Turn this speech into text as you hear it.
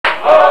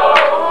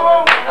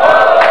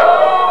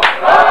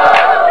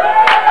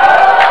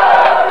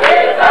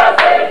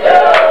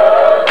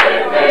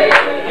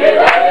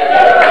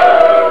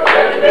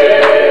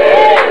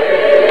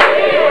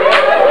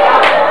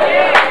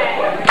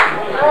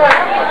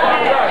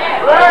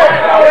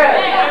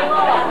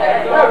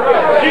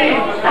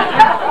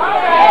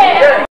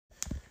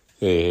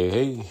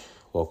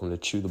Welcome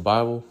to Chew the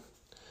Bible.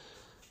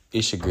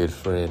 It's your good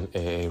friend,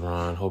 A.A.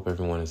 Ron. Hope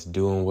everyone is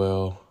doing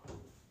well.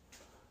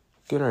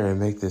 Getting ready to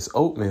make this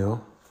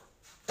oatmeal.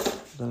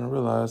 Then I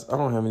realized I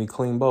don't have any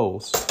clean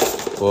bowls.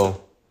 Well,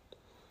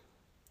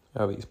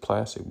 I have these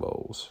plastic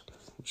bowls,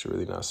 which you're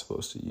really not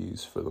supposed to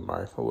use for the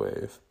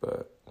microwave,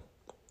 but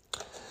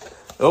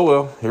oh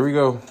well, here we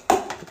go.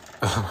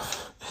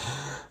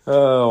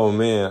 Oh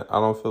man, I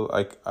don't feel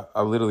like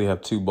I literally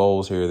have two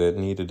bowls here that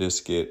need to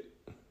just get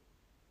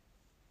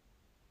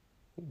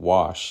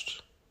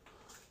washed.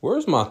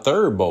 Where's my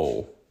third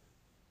bowl?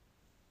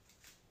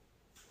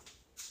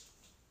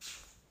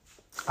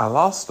 I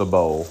lost the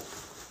bowl.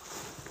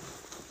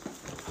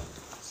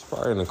 It's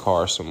probably in the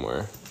car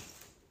somewhere.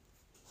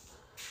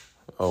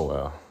 Oh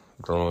well.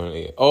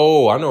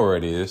 Oh, I know where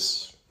it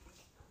is.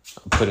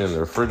 I put it in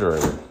the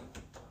refrigerator.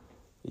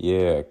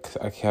 Yeah,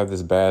 I have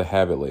this bad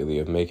habit lately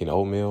of making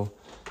oatmeal,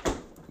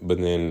 but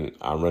then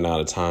I run out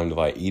of time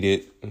to eat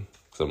it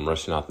because I'm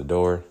rushing out the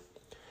door.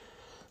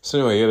 So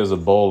anyway, yeah, there's a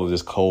bowl of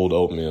this cold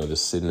oatmeal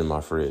just sitting in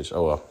my fridge.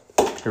 Oh well,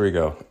 here we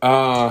go.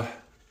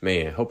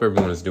 Man, hope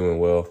everyone is doing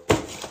well.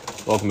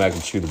 Welcome back to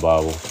Chew the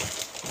Bible.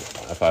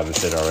 If I haven't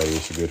said already,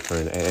 it's your good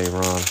friend A.A.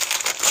 Ron.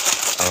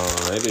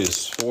 It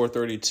is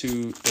 4:32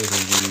 in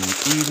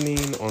the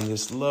evening on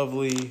this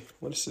lovely.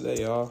 What is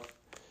today, y'all?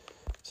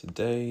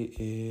 Today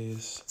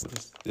is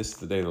this is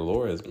the day the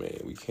Lord has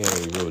made. We can't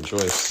really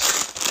rejoice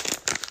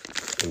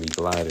and be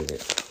glad in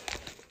it.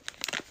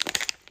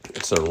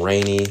 It's a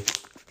rainy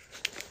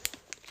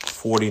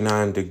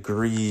 49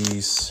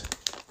 degrees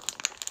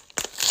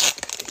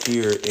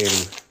here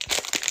in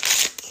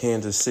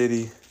Kansas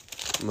City,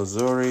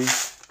 Missouri.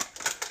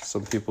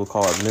 Some people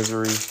call it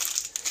misery.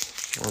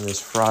 On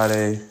this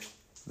Friday,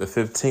 the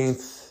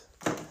 15th.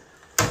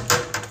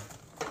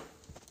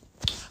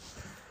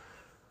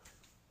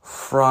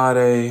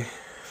 Friday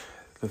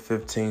the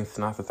 15th,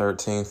 not the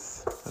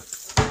 13th.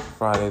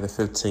 Friday the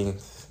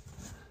 15th.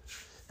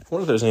 I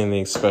wonder if there's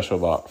anything special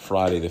about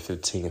Friday the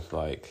 15th.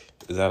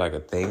 Is that a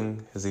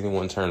thing? Has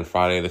anyone turned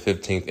Friday the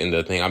 15th into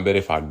a thing? I bet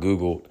if I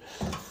Googled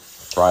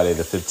Friday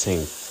the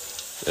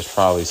 15th, there's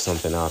probably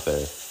something out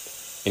there.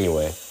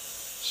 Anyway,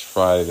 it's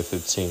Friday the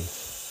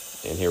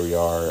 15th. And here we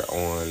are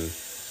on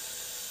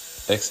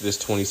Exodus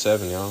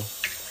 27, y'all.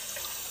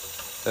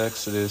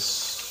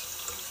 Exodus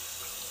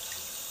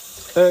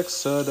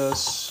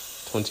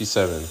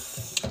 27.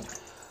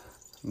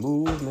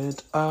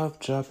 Movement of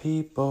the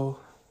people.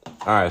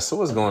 All right, so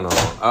what's going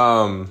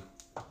on?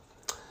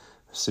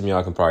 Some of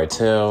y'all can probably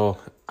tell.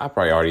 I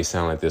probably already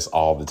sound like this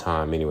all the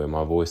time. Anyway,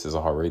 my voice is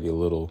already a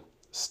little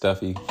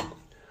stuffy.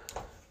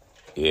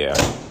 Yeah.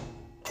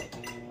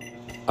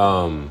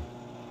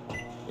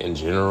 In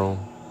general,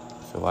 I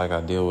feel like I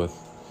deal with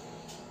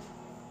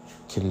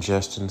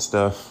congestion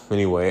stuff.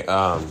 Anyway,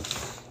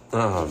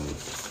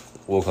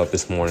 woke up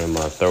this morning,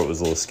 my throat was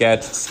a little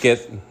scratchy.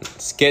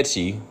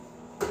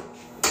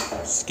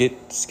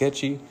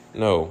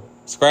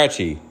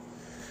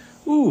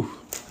 Ooh.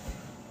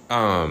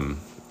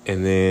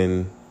 And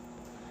then,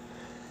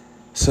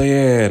 so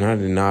yeah, and I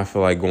did not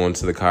feel like going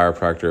to the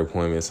chiropractor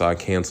appointment, so I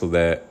canceled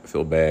that. I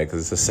feel bad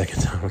because it's the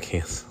second time I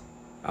canceled.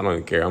 I don't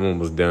even care. I'm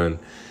almost done.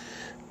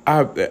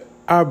 I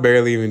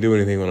barely even do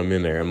anything when I'm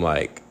in there. I'm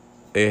like,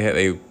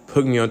 they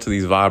hook me onto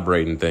these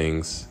vibrating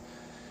things,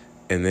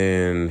 and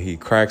then he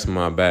cracks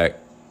my back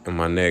and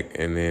my neck,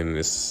 and then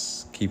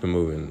it's keep it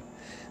moving.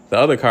 The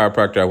other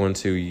chiropractor I went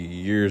to a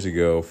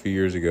few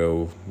years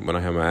ago, when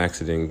I had my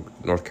accident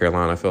in North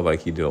Carolina, I felt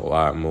like he did a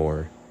lot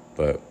more.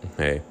 But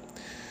hey,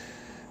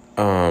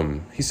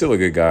 he's still a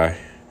good guy.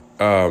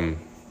 There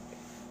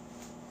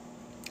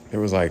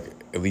was at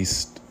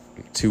least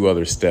 2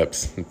 other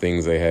steps and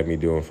things they had me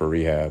doing for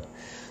rehab.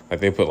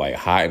 They put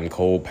hot and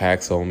cold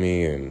packs on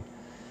me, and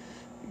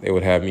they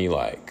would have me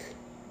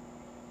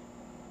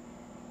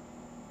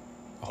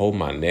hold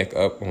my neck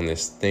up on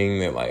this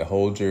thing that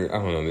holds your, I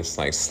don't know, this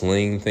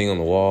sling thing on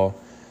the wall.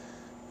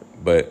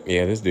 But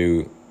yeah, this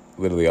dude,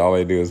 literally all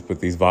they do is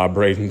put these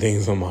vibrating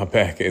things on my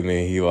back, and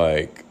then he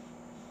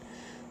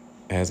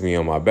has me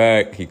on my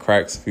back. He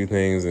cracks a few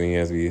things, and he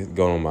has me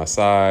going on my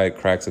side,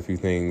 cracks a few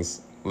things,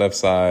 left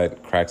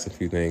side, cracks a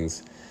few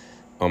things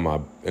on my,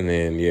 and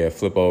then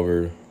flip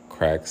over,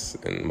 cracks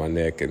in my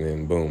neck, and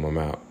then boom, I'm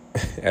out.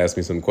 Ask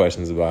me some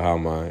questions about how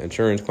my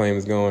insurance claim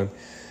is going,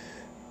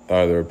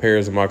 the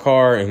repairs of my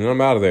car, and then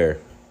I'm out of there.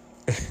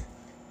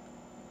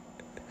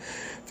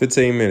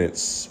 15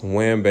 minutes.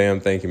 Wham, bam,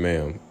 thank you,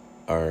 ma'am.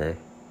 Or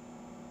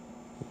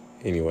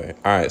anyway.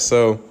 All right,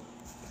 so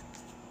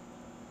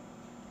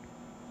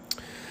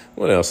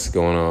what else is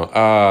going on?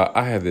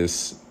 I had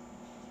this,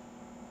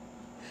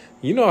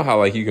 you know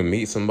how you can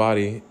meet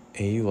somebody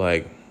and you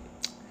a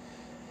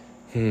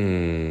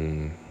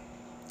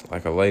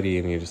lady,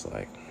 and you're just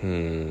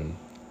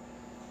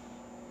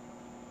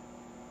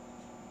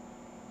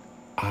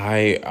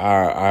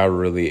I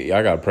really,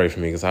 y'all gotta pray for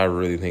me, because I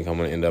really think I'm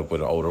gonna end up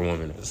with an older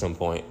woman at some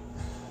point.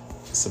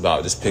 It's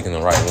about just picking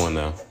the right one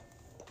now.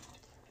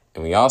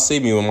 And when y'all see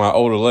me with my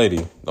older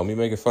lady, don't be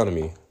making fun of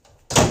me.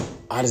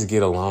 I just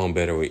get along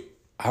better with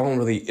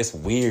it's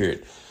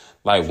weird.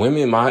 Like,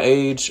 women my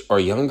age or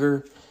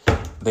younger,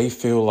 they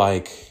feel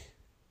like,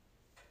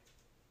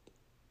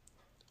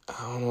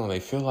 I don't know, I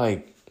feel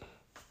like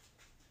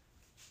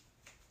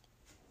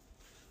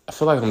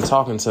I'm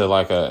talking to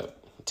like a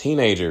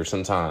teenager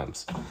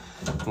sometimes.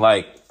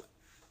 Like,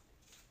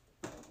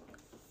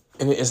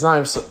 and it's not,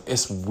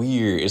 it's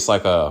weird. It's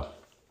like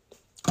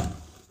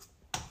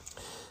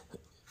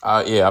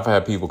I've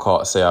had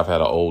people say I've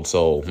had an old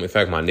soul. In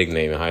fact, my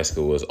nickname in high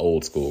school was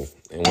Old School.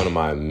 And one of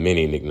my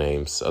many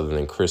nicknames, other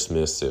than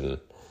Christmas and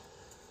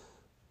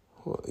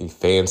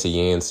Fancy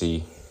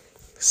Yancy,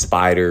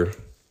 Spider.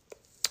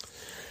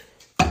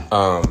 Hold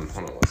on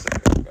 1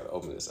 second. I gotta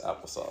open this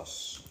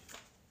applesauce.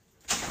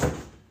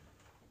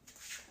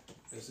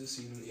 Is this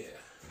even? Yeah.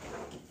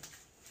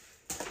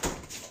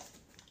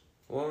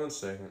 1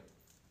 second.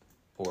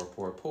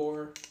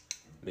 Pour.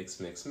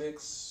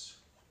 Mix.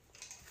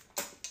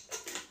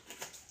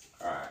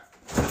 All right.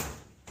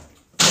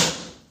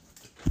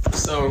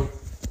 So,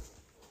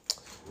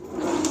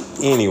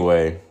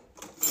 anyway,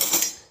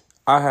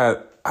 I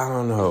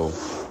don't know.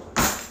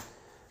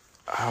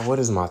 What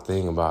is my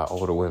thing about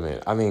older women?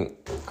 I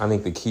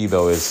think the key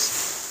though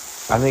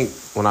is, I think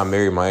when I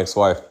married my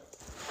ex-wife,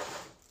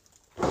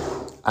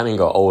 I didn't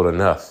go old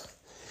enough.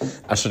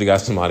 I should have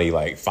got somebody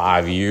like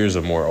 5 years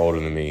or more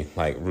older than me.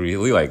 Like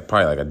really, like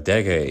probably like a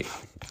decade.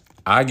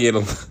 I get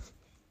them.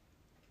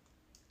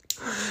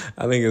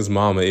 I think it's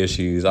mama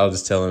issues. I'll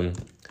just tell him.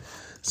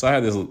 So I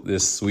had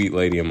this sweet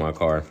lady in my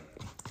car.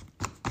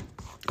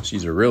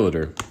 She's a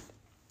realtor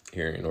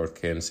here in North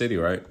Kansas City,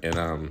 right?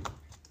 And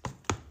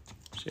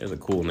she has a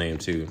cool name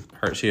too.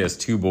 She has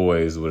 2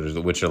 boys,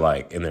 which are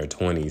like in their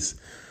 20s.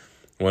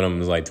 One of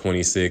them is like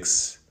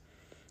 26.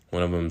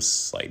 One of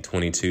them's like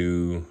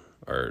 22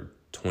 or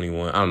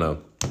 21. I don't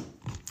know.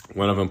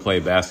 One of them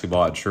played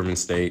basketball at Truman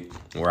State,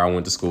 where I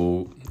went to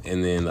school.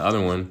 And then the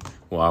other one,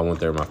 well, I went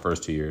there my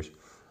first 2 years.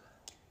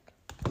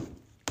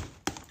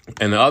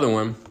 And the other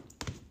one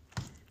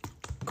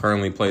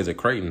currently plays at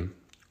Creighton.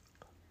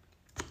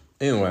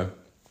 Anyway,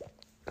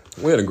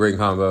 we had a great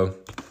combo.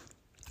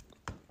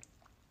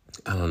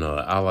 I don't know.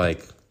 I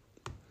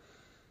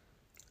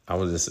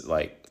was just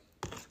like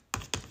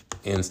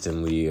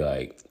instantly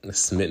like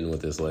smitten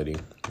with this lady.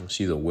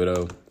 She's a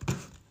widow.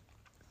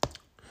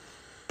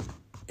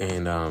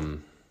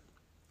 And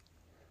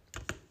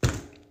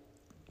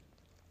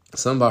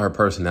something about her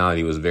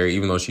personality was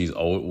even though she's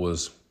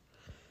old,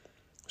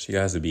 she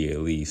has to be at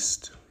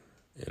least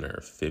in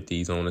her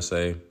 50s, I want to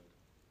say.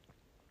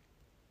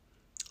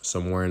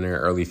 Somewhere in there,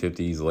 early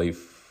 50s,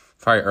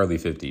 probably early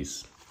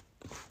 50s.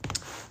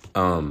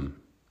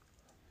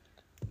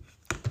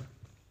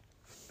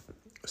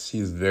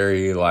 She's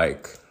very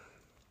like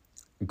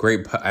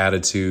great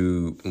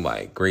attitude,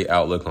 like great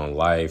outlook on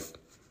life.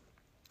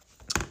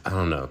 I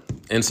don't know.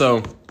 And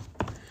so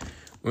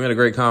we had a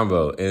great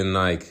combo. And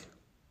like,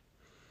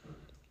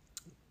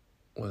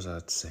 what was I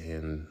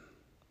saying?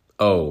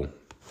 Oh,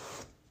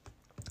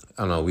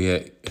 I don't know. We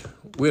had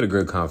a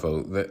good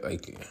convo.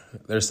 Like,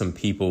 there's some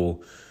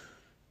people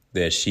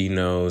that she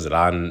knows that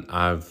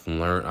I've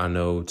learned I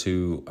know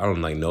too. I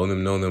don't like know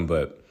them,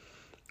 but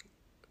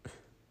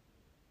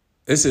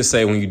let's just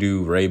say when you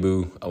do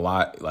Reibu a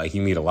lot, like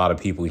you meet a lot of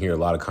people, you hear a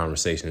lot of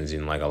conversations,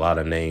 and like a lot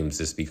of names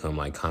just become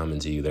like common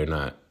to you. They're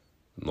not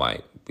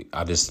like,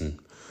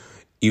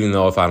 even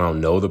though if I don't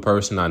know the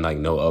person, I like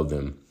know of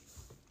them.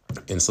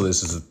 And so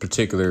this is a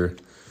particular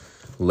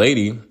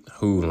lady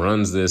who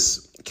runs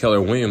this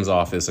Keller Williams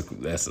office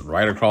that's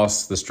right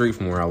across the street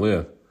from where I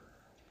live.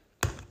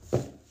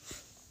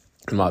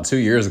 About 2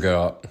 years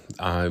ago,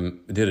 I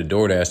did a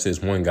DoorDash to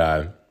this one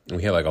guy. And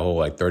we had like a whole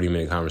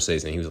 30-minute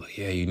conversation. He was like,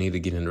 yeah, you need to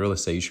get into real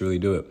estate. You should really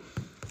do it.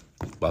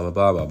 Blah, blah,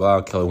 blah, blah,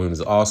 blah. Keller Williams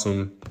is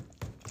awesome.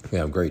 We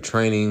have great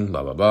training,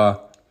 blah, blah, blah.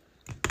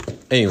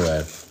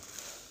 Anyway,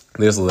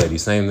 this lady,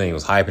 same thing,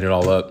 was hyping it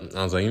all up.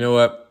 I was like, you know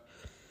what?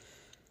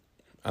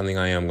 I think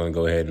I am going to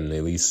go ahead and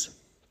at least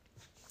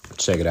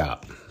check it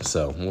out.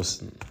 So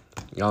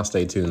y'all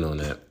stay tuned on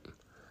that.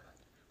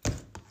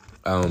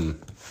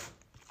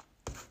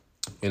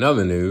 In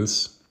other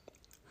news,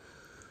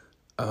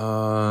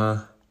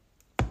 your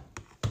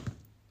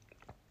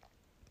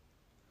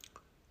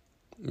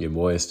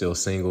boy is still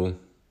single.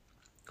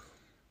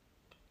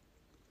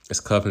 It's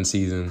cuffing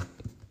season.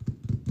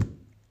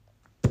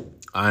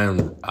 I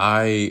feel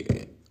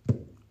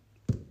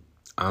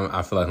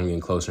like I'm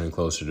getting closer and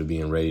closer to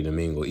being ready to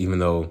mingle, even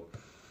though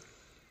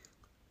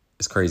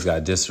it's crazy. I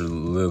just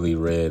literally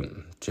read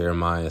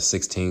Jeremiah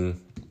 16,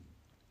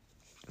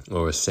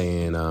 where it's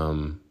saying,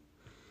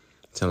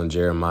 telling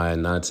Jeremiah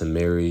not to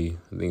marry.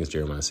 I think it's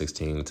Jeremiah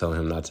 16, telling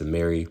him not to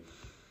marry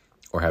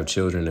or have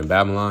children in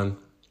Babylon.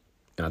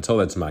 And I told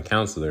that to my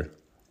counselor.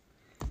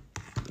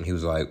 And he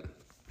was like,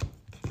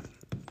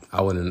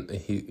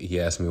 he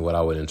asked me what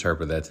I would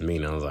interpret that to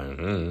mean. And I was like,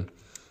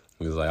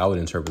 He was like, I would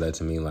interpret that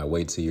to mean like,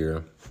 wait till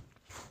you're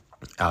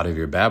out of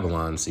your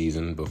Babylon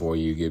season before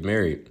you get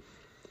married.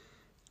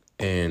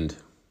 And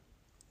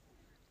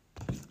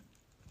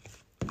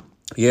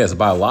yes,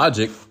 by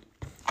logic,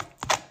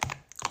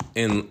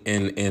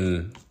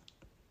 in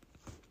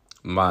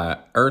my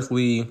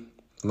earthly,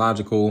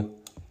 logical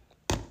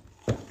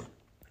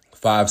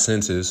 5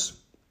 senses,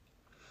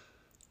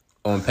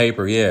 on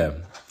paper, yeah,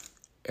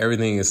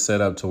 everything is set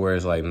up to where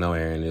it's like, no,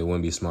 Aaron, it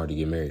wouldn't be smart to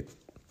get married.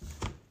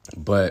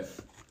 But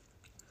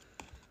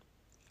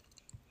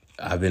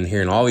I've been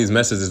hearing all these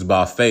messages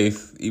about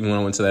faith. Even when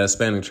I went to that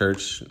Hispanic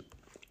church,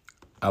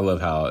 I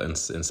love how in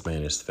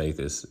Spanish faith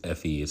is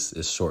F-E,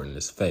 is shortened,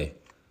 it's faith.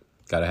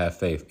 Gotta have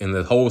faith. And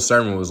the whole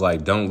sermon was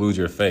like, don't lose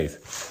your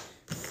faith.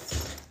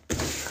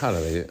 How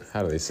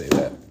do they say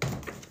that?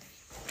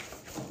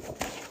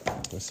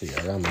 Let's see,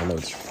 I got my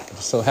notes. I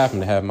so happen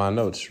to have my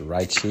notes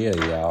right here,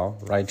 y'all.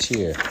 Right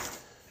here.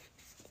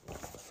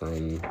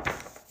 From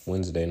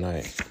Wednesday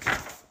night.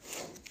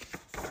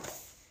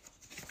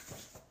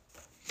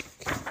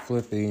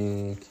 Keep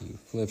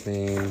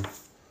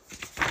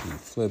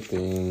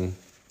flipping.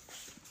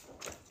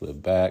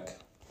 Flip back.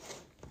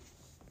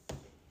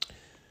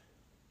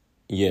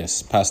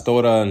 Yes,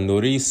 Pastora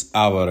Nuris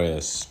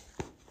Alvarez.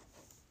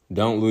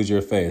 Don't lose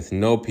your faith.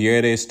 No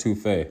pierdes tu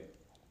fe.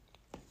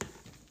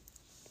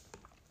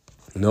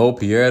 No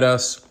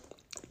pierdas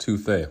tu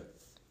fe.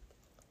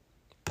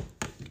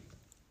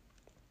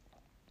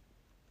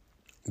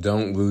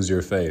 Don't lose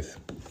your faith.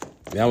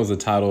 That was the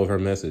title of her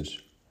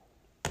message.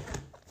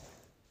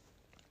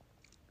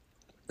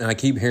 And I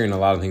keep hearing a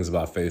lot of things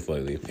about faith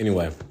lately.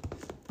 Anyway,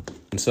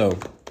 and so,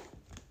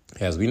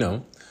 as we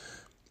know,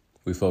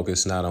 we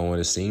focus not on what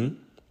is seen,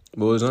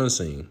 but what is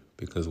unseen.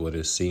 Because what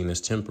is seen is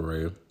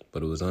temporary,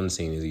 but what is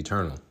unseen is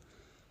eternal.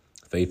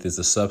 Faith is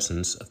the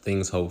substance of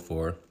things hoped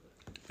for,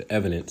 the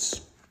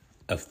evidence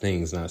of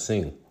things not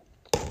seen.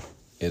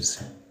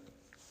 It's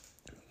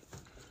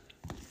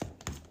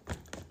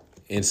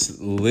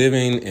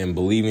living and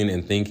believing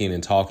and thinking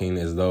and talking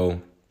as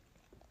though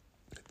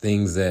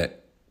things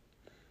that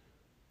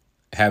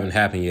haven't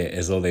happened yet,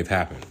 as though they've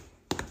happened.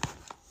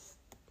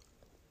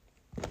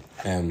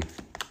 And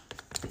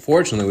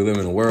fortunately, we live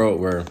in a world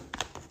where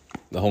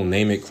the whole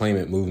name it, claim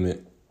it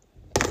movement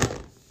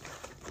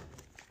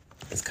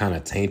is kind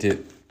of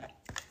tainted.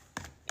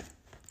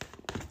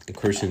 The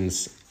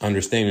Christians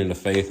understanding the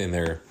faith, and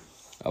a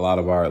lot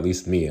of our, at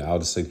least me, I'll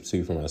just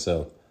speak for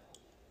myself.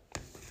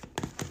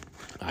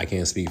 I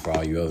can't speak for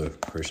all you other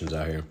Christians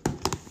out here.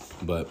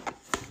 But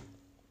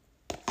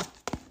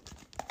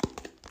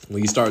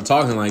when you start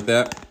talking like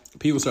that,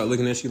 people start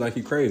looking at you like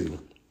you're crazy.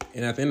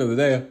 And at the end of the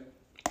day,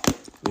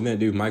 you that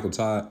dude Michael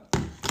Todd,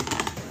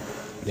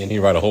 then he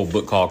wrote a whole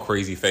book called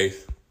Crazy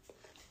Faith.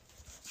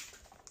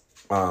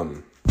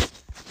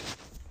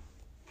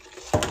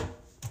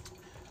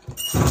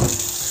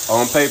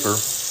 On paper,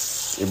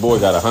 your boy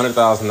got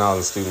 $100,000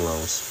 in student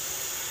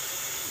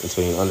loans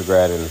between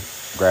undergrad and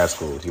grad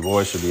school. Your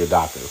boy should be a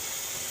doctor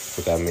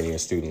with that many in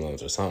student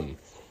loans or something.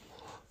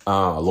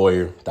 A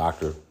lawyer,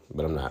 doctor,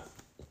 but I'm not.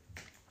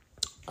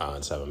 I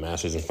just have a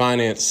master's in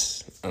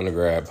finance,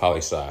 undergrad,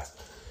 poli-sci.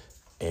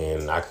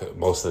 And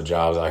most of the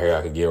jobs out here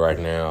I could get right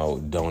now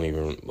don't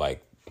even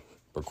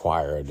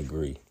require a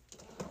degree.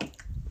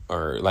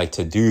 Or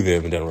to do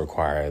them don't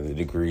require the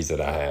degrees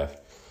that I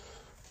have.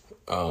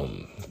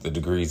 The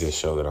degrees that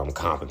show that I'm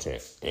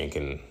competent and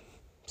can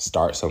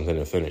start something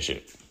and finish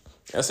it.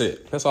 That's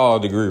it. That's all a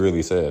degree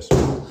really says.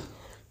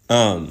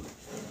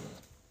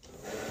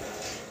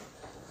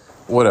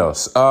 What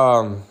else?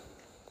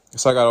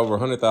 So I got over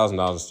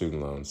 $100,000 in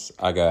student loans.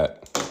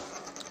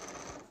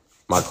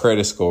 My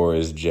credit score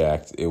is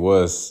jacked. It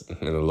was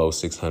in the low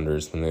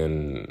 600s, and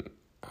then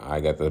I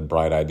got the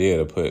bright idea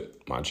to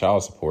put my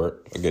child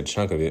support, a good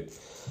chunk of it,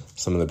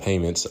 some of the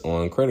payments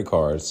on credit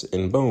cards,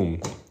 and boom.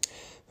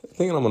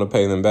 Thinking I'm going to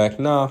pay them back.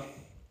 Nah.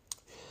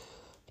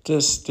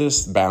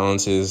 Just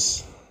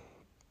balances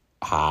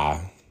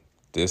high.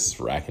 Just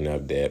racking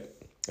up debt.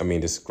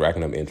 Just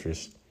racking up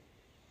interest.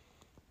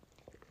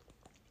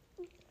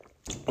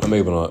 I'm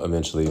able to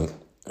eventually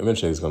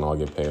it's going to all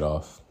get paid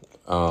off.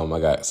 I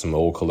got some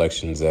old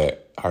collections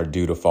that are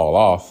due to fall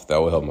off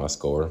that will help my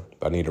score.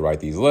 I need to write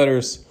these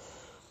letters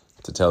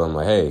to tell them,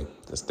 hey,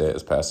 this debt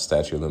is past the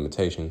statute of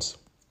limitations.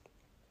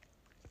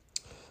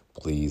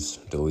 Please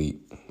delete.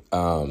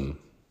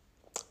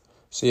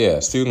 So yeah,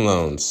 student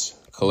loans,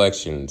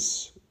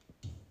 collections,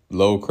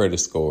 low credit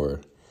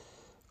score.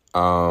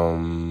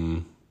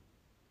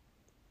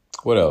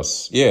 What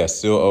else? Yeah,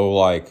 still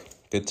owe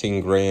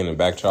 $15,000 in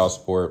back child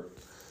support.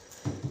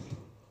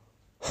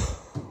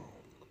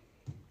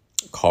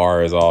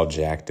 Car is all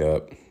jacked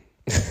up,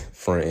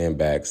 front and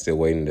back. Still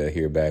waiting to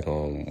hear back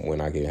on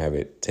when I can have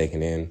it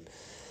taken in.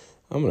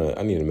 I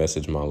need to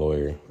message my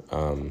lawyer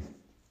on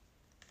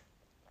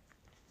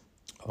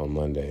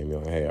Monday and be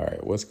like, hey, all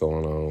right, what's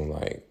going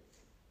on?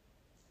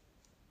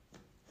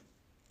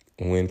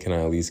 When can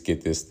I at least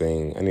get this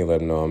thing? I need to let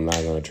them know I'm not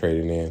going to trade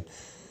it in.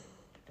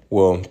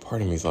 Well,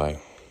 part of me is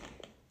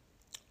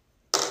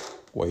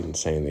waiting to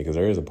say anything, because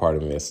there is a part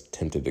of me that's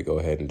tempted to go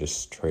ahead and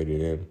just trade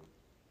it in.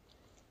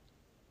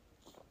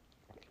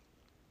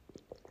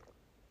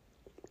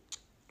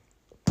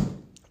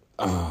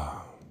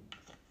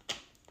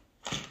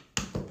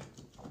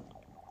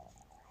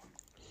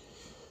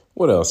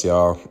 What else,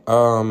 y'all?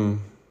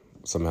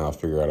 Somehow I'll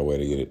figure out a way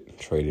to get it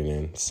traded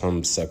in.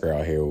 Some sucker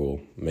out here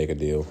will make a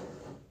deal.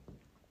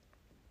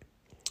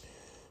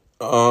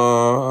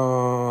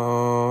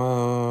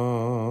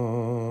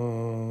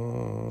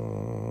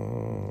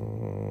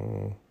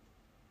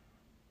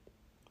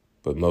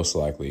 But most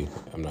likely,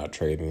 I'm not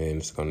trading in.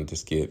 It's going to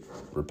just get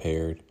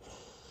repaired.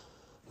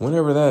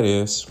 Whenever that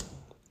is.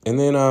 And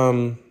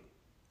then,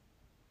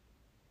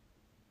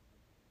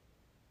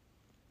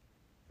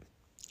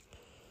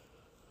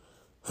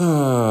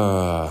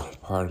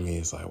 part of me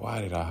is like, why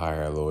did I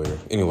hire a lawyer?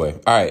 Anyway,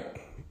 all right.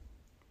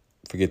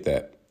 Forget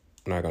that.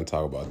 I'm not going to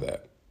talk about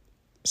that.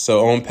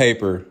 So on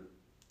paper,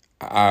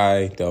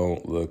 I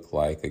don't look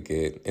like a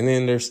kid. And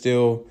then there's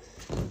still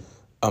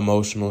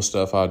emotional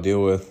stuff I'll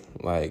deal with.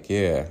 Like,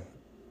 yeah,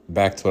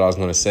 back to what I was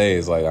going to say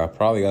is like, I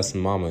probably got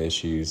some mama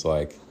issues.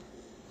 Like,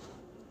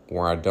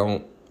 where I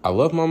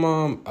love my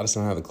mom. I just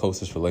don't have the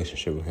closest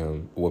relationship with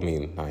him. Well, I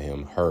mean, not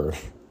him, her.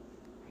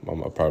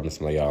 My promise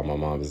to y'all, my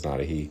mom is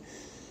not a he.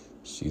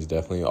 She's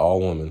definitely all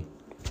woman.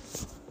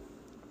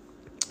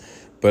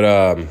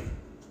 But,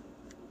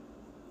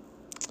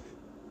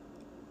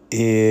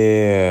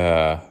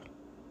 yeah.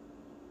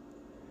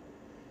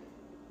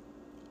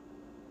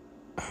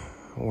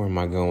 Where am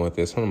I going with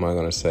this? What am I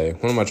going to say?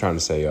 What am I trying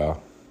to say,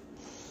 y'all?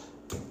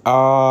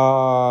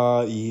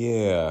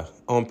 Yeah.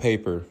 On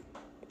paper,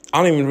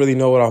 I don't even really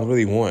know what I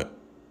really want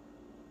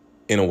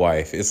in a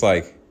wife. It's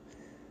like,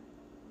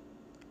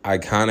 I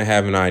kind of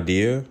have an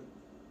idea,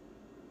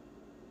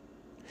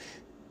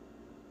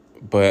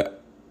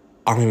 but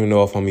I don't even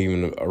know if I'm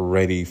even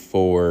ready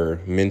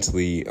for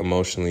mentally,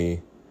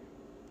 emotionally,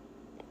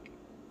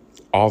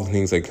 all the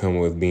things that come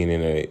with being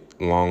in a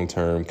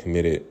long-term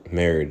committed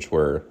marriage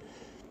where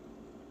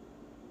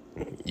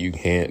you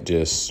can't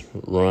just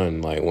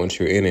run. Like, once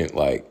you're in it,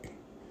 like,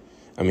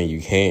 I mean,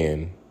 you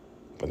can,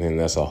 but then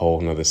that's a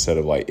whole nother set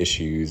of, like,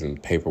 issues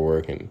and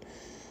paperwork, and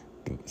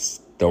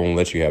don't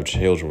let you have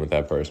children with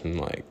that person.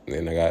 Like,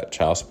 then I got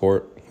child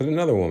support with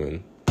another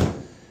woman.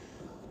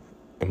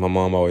 And my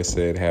mom always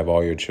said, have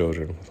all your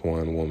children with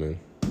one woman.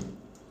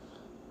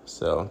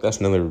 So that's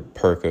another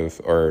perk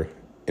or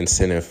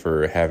incentive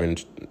for having,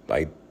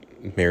 like,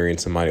 marrying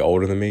somebody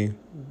older than me.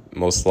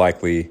 Most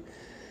likely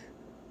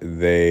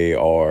they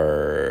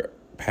are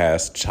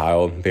past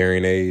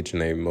childbearing age,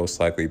 and they most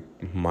likely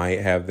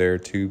might have their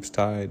tubes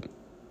tied,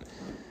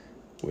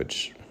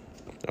 which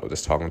I was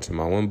just talking to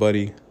my one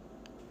buddy,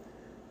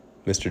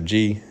 Mr.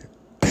 G,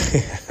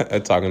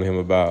 talking to him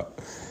about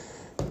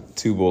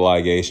tubal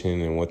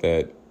ligation and what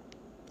that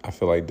I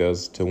feel like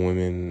does to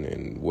women,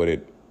 and what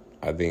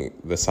I think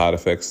the side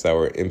effects that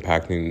were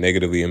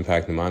negatively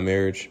impacting my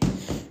marriage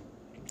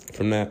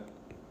from that.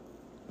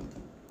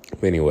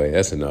 But anyway,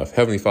 that's enough.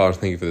 Heavenly Father,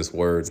 thank you for this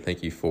word.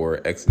 Thank you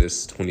for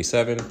Exodus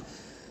 27.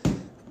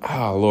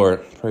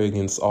 Lord, pray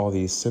against all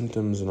these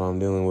symptoms that I'm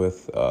dealing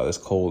with, this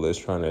cold that's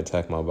trying to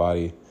attack my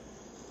body.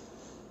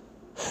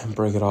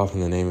 Break it off in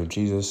the name of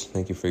Jesus.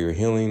 Thank you for your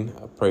healing.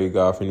 I pray,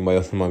 God, for anybody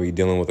else who might be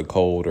dealing with a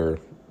cold or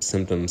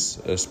symptoms,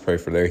 just pray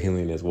for their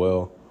healing as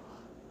well.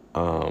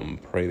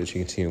 Pray that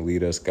you continue to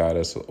lead us, guide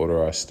us,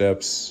 order our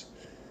steps.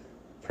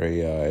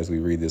 Pray as we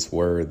read this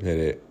word that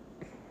it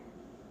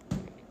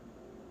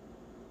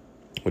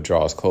would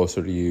draw us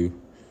closer to you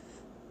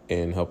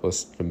and help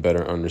us to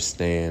better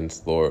understand,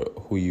 Lord,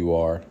 who you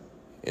are,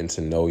 and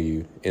to know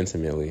you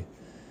intimately,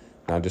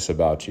 not just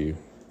about you.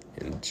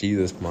 In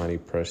Jesus' mighty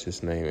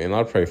precious name. And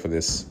I pray for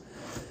this.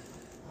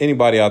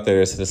 Anybody out there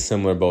that's in a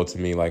similar boat to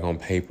me, like on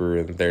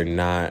paper, they're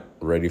not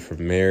ready for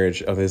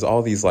marriage. There's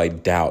all these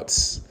like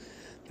doubts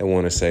that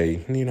want to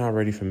say, you're not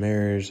ready for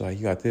marriage. Like,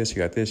 you got this, you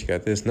got this, you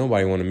got this.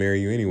 Nobody want to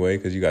marry you anyway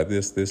because you got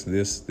this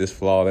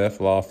flaw, that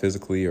flaw,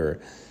 physically or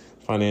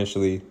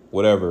financially,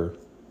 whatever,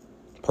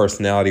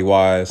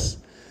 personality-wise.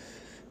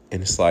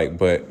 And it's like,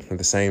 but at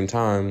the same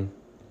time,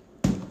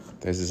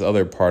 there's this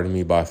other part of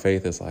me by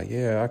faith that's like,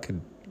 yeah,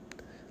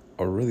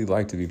 I really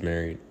like to be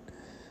married.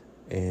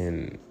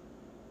 And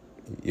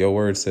your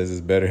word says it's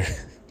better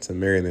to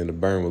marry than to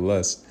burn with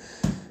lust.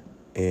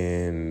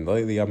 And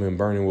lately I've been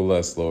burning with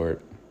lust,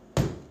 Lord.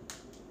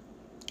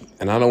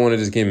 And I don't want to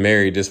just get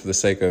married just for the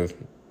sake of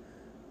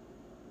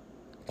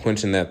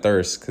quenching that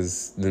thirst,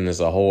 because then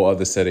there's a whole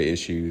other set of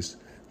issues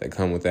that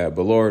come with that.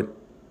 But Lord,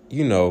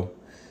 you know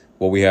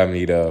what we have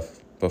need of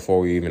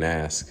before we even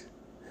ask.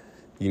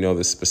 You know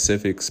the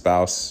specific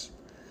spouse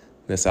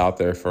that's out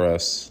there for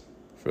us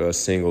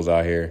singles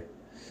out here.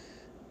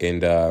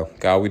 And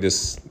God, we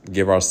just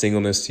give our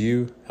singleness to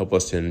you. Help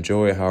us to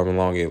enjoy it however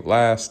long it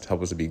lasts.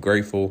 Help us to be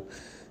grateful.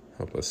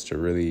 Help us to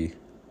really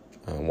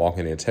walk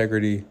in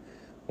integrity,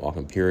 walk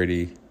in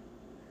purity.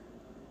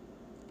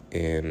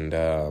 And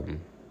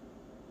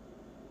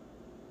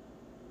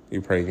we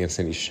pray against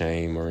any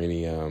shame or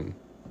any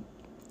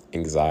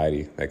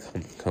anxiety that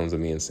comes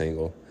with being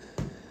single.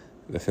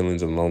 The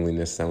feelings of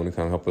loneliness that want to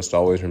come. Help us to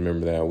always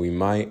remember that we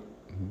might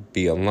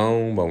be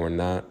alone, but we're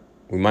not.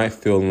 We might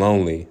feel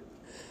lonely,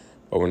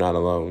 but we're not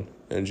alone.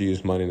 In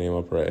Jesus' mighty name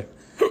I pray.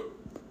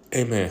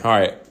 Amen. All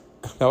right.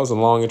 That was a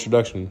long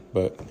introduction,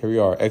 but here we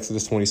are.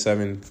 Exodus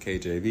 27,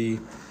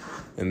 KJV.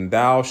 And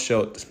thou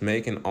shalt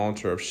make an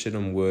altar of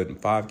shittim wood,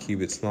 5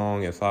 cubits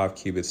long and 5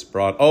 cubits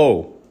broad.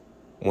 Oh,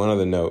 one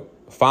other note.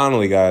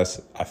 Finally,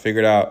 guys, I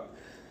figured out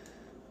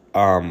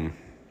how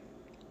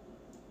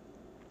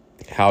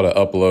to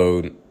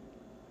upload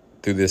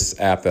through this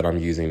app that I'm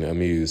using,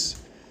 Amuse.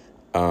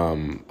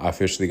 I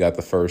officially got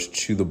the first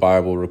Chew the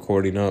Bible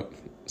recording up.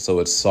 So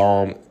it's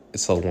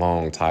a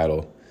long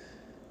title.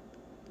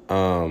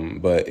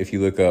 But if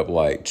you look up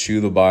like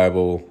Chew the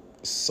Bible,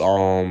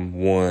 Psalm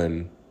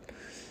 1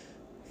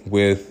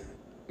 with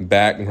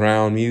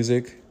background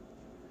music,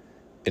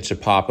 it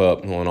should pop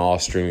up on all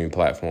streaming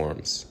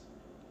platforms.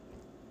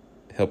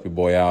 Help your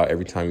boy out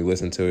every time you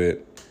listen to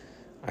it.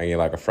 I get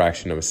like a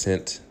fraction of a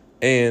cent,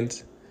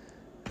 and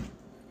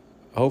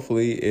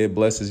hopefully it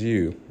blesses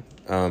you.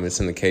 It's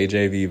in the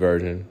KJV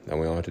version, and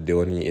we don't have to deal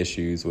with any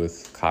issues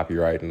with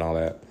copyright and all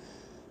that,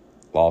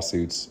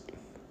 lawsuits.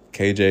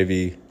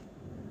 KJV.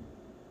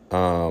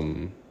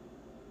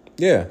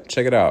 Yeah,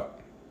 check it out.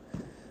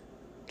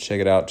 Check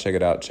it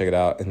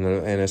out.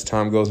 And as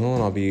time goes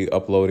on, I'll be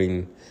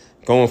uploading.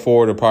 Going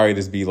forward, it'll probably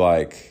just be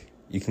like,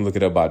 you can look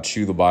it up by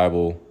Chew the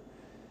Bible.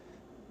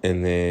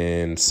 And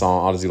then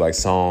I'll just do like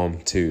Psalm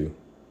 2,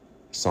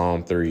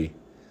 Psalm 3,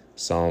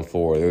 Psalm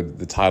 4.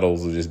 The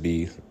titles will just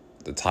be,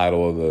 the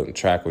title of the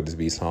track would just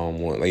be Psalm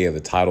 1. Like, yeah, the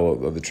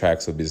title of the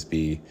tracks would just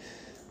be,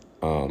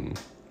 the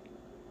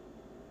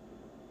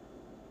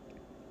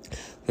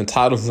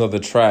titles of the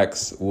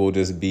tracks will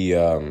just be,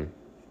 I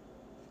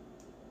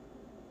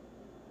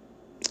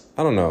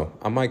don't know.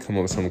 I might come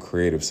up with something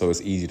creative so it's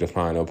easy to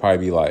find. It'll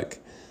probably be like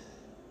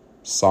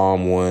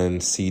Psalm 1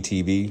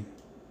 CTB.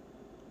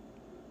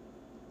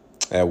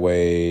 That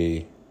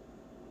way,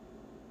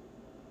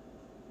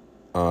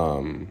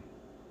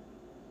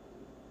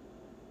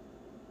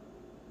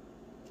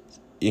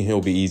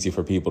 it'll be easy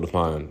for people to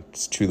find.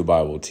 It's Chew the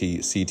Bible,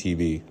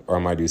 CTB. Or I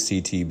might do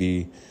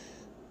CTB,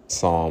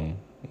 Psalm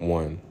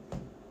 1.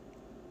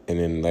 And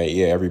then, like,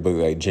 yeah, every book,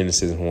 like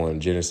Genesis 1,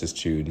 Genesis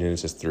 2,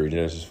 Genesis 3,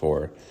 Genesis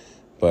 4.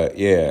 But,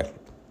 yeah,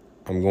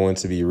 I'm going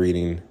to be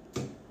reading.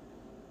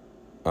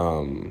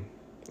 I'm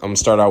going to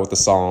start out with the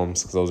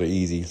Psalms, because those are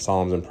easy.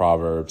 Psalms and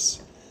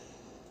Proverbs.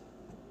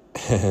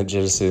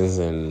 Genesis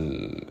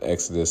and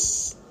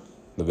Exodus,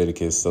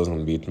 Leviticus, those are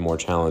going to be more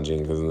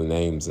challenging because of the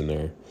names in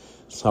there.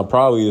 So I'll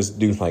probably just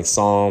do like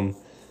Psalm,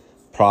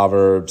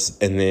 Proverbs,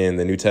 and then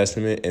the New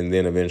Testament, and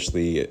then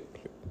eventually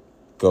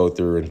go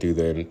through and do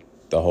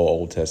the whole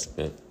Old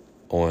Testament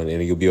on,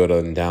 and you'll be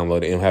able to download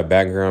it. It'll have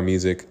background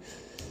music.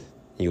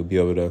 You'll be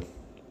able to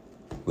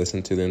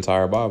listen to the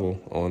entire Bible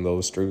on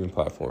those streaming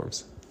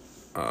platforms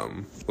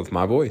with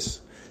my voice.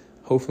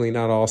 Hopefully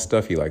not all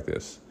stuffy like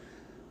this.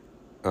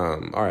 All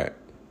right.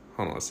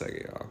 Hold on a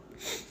second, y'all.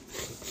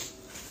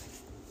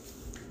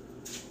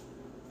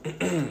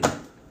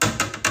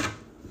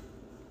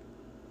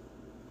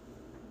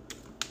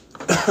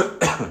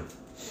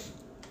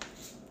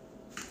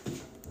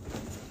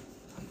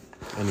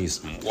 I need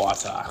some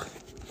water.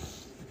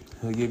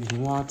 I'll give you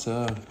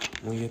water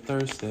when you're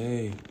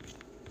thirsty.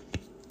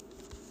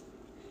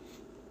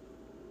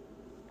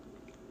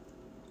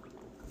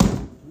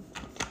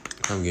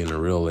 I'm getting a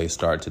real late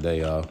start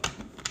today, y'all,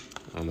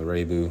 on the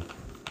Rebu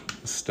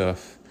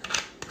stuff.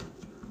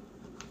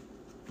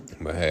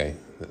 But hey,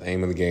 the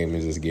aim of the game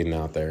is just getting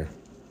out there.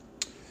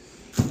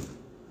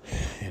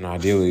 And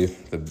ideally,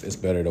 it's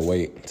better to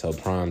wait till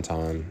prime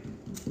time.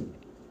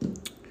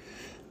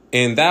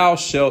 And thou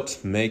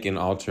shalt make an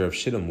altar of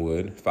shittim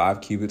wood,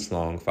 5 cubits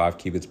long, 5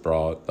 cubits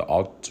broad. The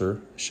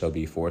altar shall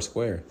be 4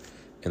 square,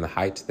 and the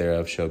height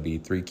thereof shall be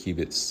 3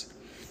 cubits.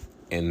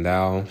 And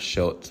thou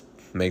shalt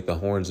make the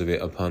horns of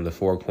it upon the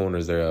 4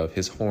 corners thereof.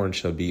 His horn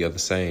shall be of the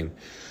same.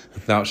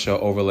 Thou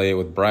shalt overlay it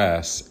with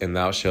brass, and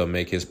thou shalt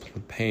make his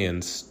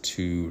pans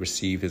to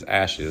receive his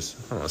ashes.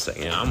 Hold on a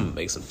second. I'm going to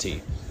make some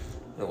tea.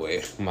 No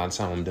way. By the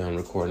time I'm done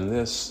recording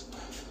this,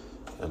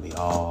 it'll be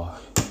all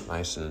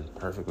nice and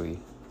perfectly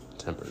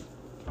tempered.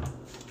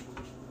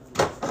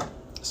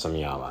 Some of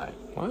y'all like,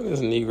 why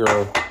does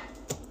Negro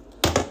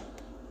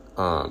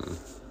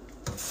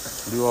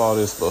do all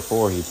this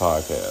before he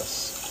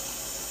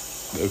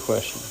podcasts? Good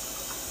question.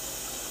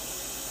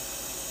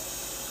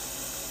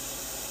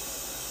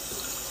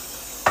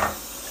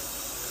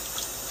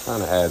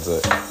 Kind of adds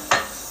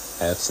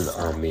to the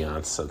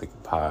ambiance of the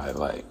pod.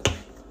 Like,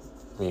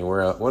 I mean, what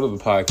are the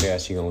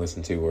podcasts you gonna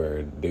listen to where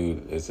a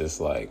dude is just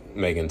like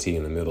making tea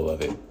in the middle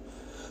of it?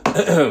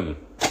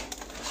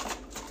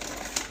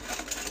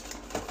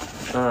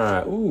 All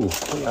right. Ooh,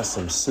 we got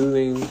some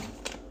soothing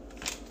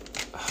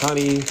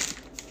honey,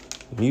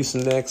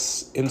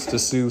 Mucinex,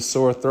 Insta-Soothe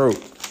sore throat.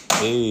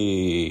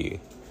 Hey,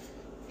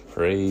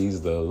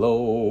 praise the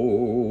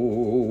Lord.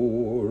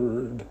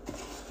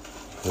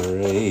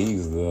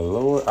 Praise the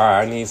Lord. All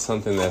right, I need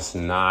something that's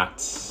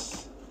not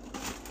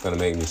gonna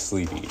make me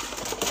sleepy.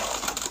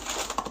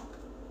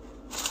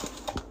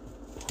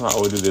 I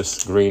would do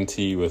this green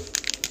tea with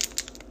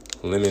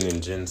lemon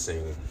and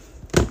ginseng.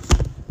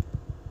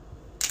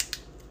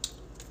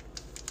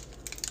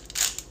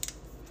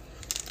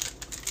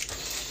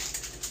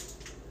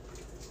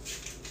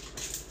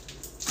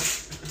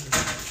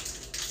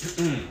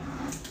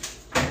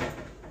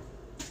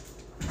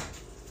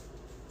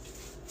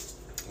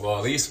 Well,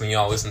 at least when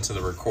y'all listen to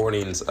the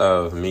recordings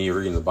of me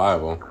reading the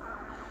Bible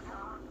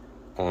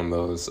on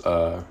those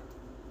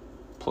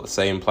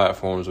same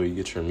platforms where you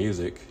get your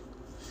music,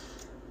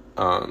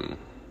 it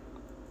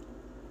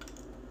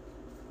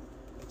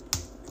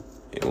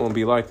won't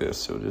be like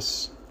this. It'll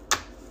just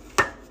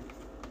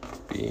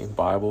be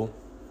Bible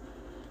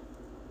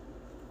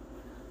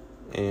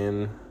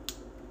and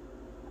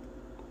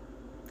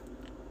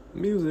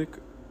music,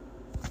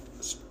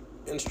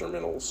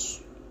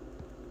 instrumentals.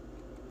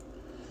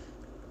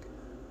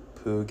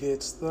 Who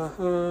gets the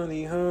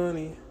honey,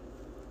 honey?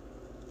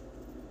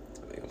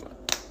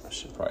 I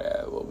should probably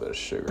add a little bit of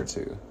sugar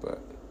too, but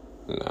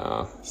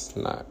no, it's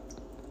not.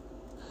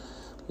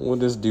 We'll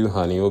just do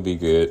honey. It'll be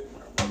good.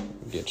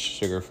 Get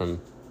sugar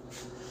from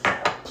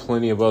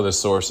plenty of other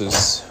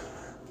sources.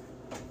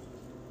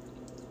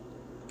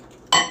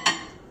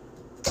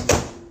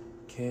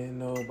 Can't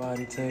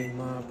nobody take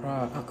my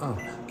pride.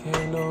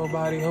 Can't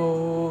nobody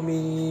hold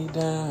me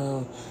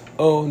down.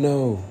 Oh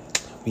no.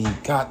 We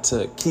got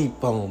to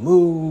keep on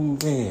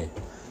moving.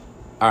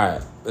 All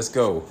right, let's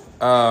go.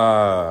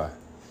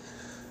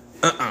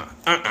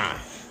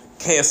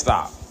 Can't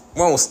stop.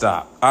 Won't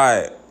stop. All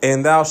right.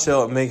 And thou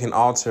shalt make an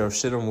altar of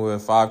shittim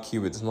wood 5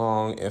 cubits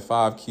long and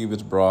 5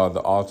 cubits broad. The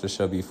altar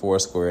shall be 4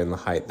 square, and the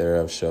height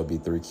thereof shall be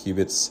 3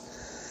 cubits.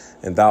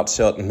 And thou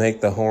shalt make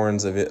the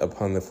horns of it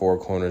upon the 4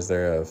 corners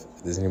thereof.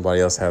 Does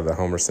anybody else have the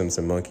Homer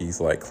Simpson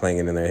monkeys like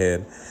clanging in their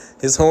head?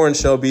 His horn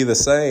shall be the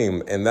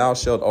same, and thou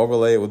shalt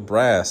overlay it with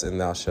brass, and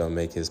thou shalt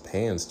make his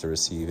pans to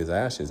receive his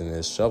ashes, and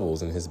his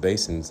shovels, and his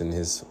basins, and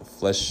his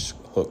flesh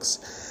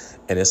hooks,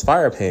 and his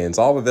fire pans,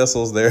 all the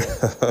vessels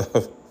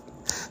thereof.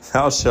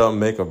 Thou shalt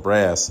make of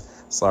brass.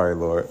 Sorry,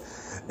 Lord.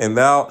 And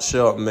thou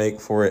shalt make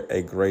for it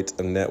a great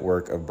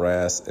network of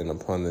brass, and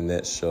upon the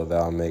net shalt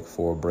thou make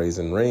 4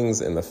 brazen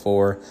rings in the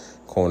 4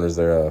 corners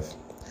thereof.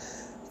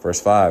 Verse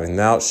 5, and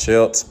thou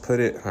shalt put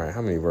it... All right,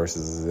 how many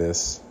verses is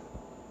this?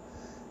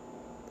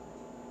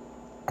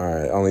 All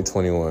right, only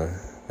 21.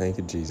 Thank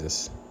you,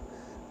 Jesus.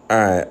 All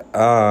right,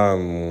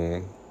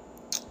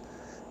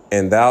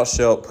 and thou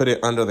shalt put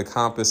it under the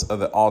compass of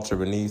the altar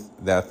beneath,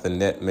 that the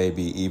net may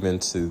be even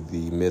to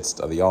the midst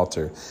of the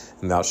altar.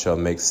 And thou shalt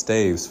make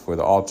staves for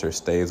the altar,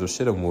 staves of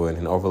shittim wood,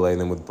 and overlay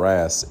them with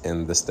brass.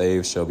 And the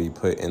staves shall be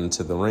put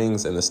into the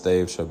rings, and the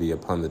staves shall be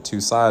upon the 2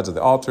 sides of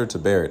the altar to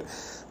bear it.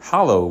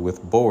 Hollow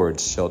with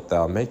boards shalt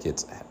thou make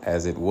it,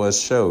 as it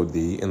was showed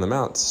thee in the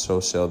mount,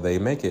 so shall they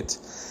make it.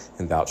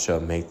 And thou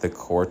shalt make the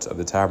court of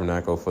the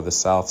tabernacle for the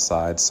south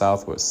side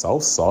southward.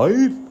 South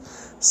side?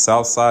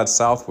 South side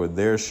southward,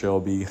 there shall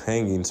be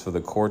hangings for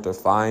the court of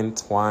fine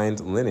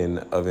twined linen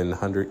of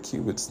 100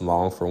 cubits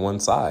long for one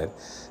side,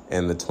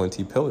 and the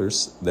 20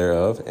 pillars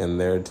thereof, and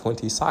their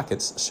 20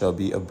 sockets shall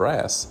be of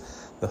brass.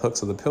 The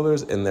hooks of the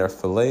pillars and their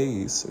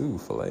fillets. Ooh,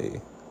 fillet.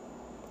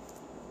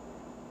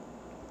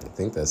 I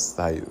think that's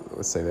how you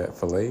would say that.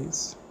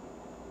 Fillets?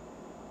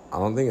 I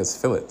don't think it's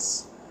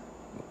fillets.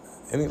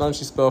 Don't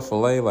you spell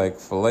fillet like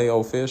filet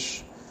o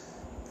fish?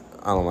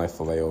 I don't like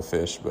filet o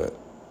fish, but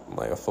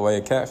like a fillet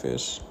of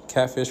catfish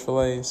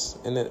fillets,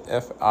 isn't it?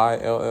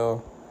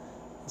 Fill.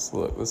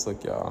 Let's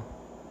look, y'all.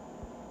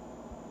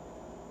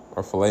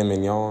 Or filet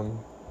mignon.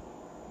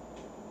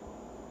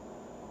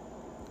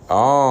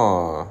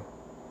 Oh,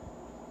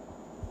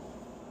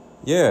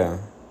 yeah.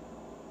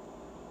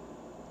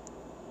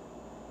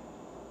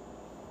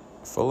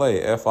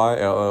 Fillet,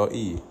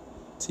 Fillet.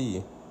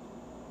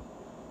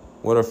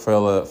 What are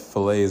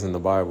fillets in the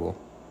Bible?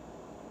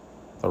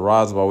 The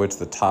rods by which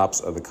the tops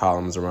of the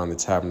columns around the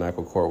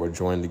tabernacle court were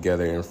joined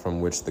together and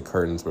from which the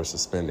curtains were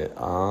suspended.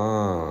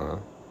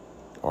 Or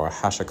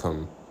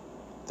hashakam,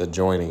 the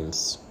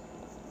joinings.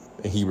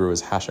 In Hebrew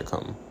is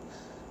hashakam.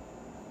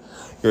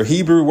 Your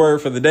Hebrew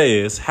word for the day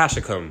is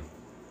hashakam,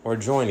 or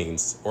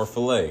joinings, or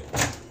fillet.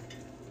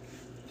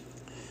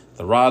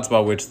 The rods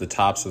by which the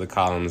tops of the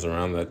columns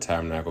around the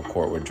tabernacle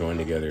court were joined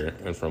together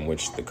and from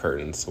which the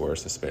curtains were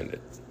suspended.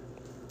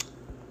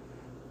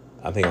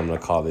 I think I'm going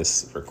to call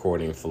this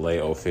recording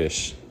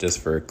Filet-O-Fish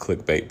just for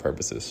clickbait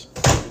purposes.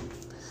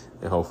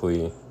 And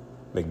hopefully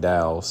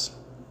McDonald's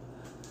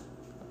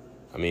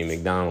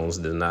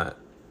does not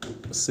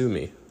sue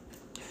me.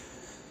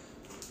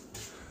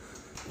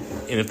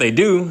 And if they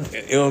do,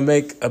 it'll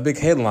make a big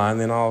headline.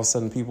 Then all of a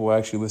sudden people will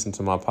actually listen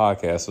to my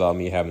podcast without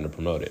me having to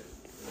promote it.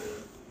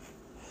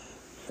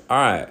 All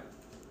right.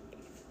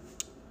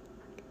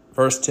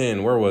 Verse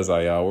 10, where was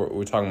I, y'all?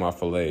 We're talking about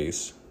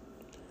fillets.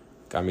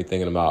 Got me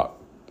thinking about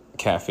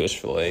catfish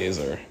fillets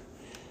or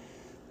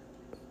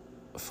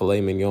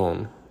filet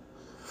mignon.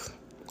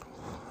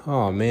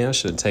 Oh, man, I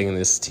should have taken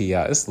this tea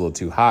out. It's a little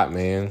too hot,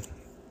 man.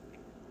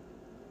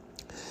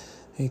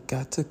 You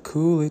got to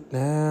cool it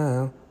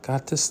down.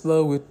 Got to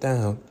slow it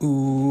down.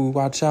 Ooh,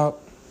 watch out.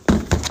 I'm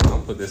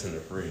going to put this in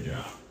the fridge,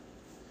 y'all.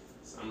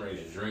 So I'm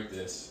ready to drink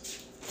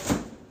this.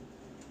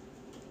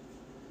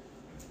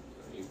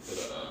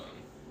 Use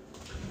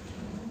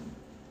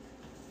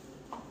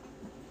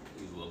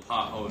a little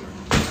pot holder.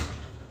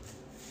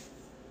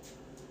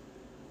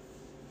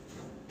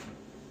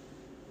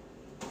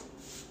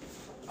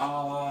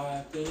 All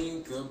I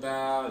think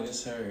about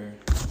is her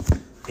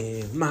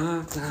in my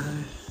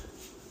life.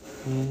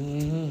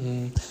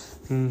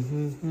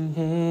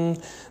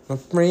 My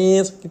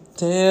friends keep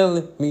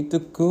telling me to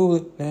cool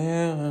it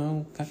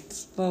down. Got to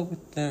slow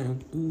it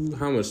down. Ooh,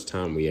 how much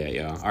time we at,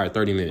 y'all? All right,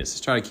 30 minutes.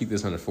 Let's try to keep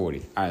this under 40.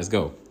 All right, let's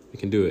go. We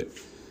can do it.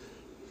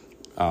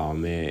 Oh,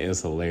 man, it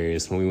was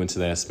hilarious. When we went to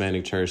that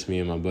Hispanic church, me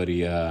and my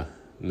buddy,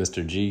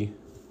 Mr. G,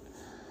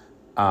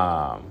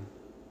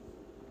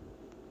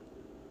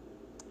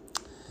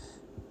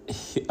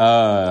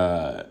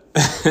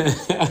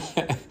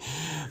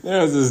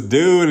 there was this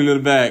dude in the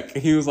back.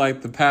 He was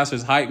like the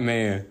pastor's hype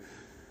man.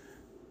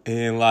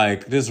 And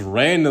like just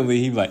randomly,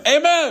 he'd be like,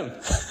 Amen!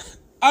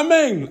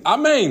 Amen!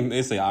 Amen!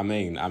 They say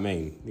Amen,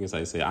 Amen. He would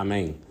say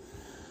Amen.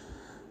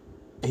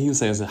 And he would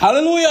say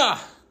Hallelujah!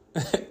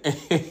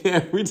 And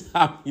every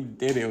time he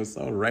did it, it was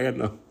so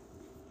random.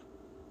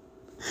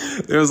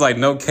 There was like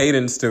no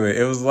cadence to it.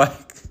 It was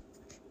like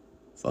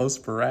so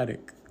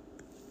sporadic.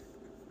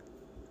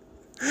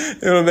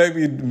 It would make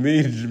me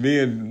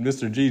and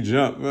Mr. G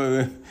jump.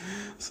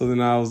 So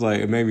then I was like,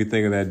 it made me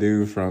think of that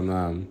dude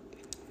from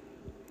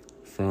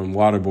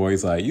Waterboy.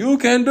 He's like, you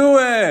can do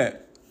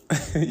it.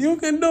 You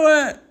can do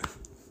it.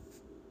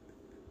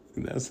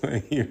 And that's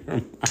what he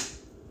reminded.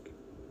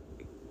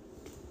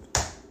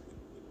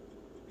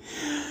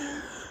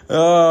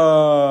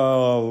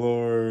 Oh,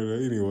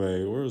 Lord.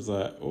 Anyway, where was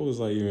I? What was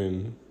I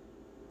even?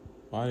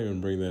 Why did I even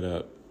bring that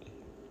up?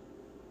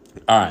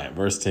 All right,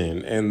 verse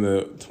 10. And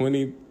the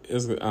 20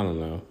 is, I don't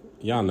know.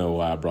 Y'all know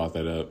why I brought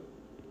that up.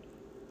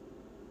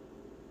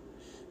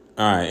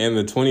 All right, and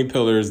the 20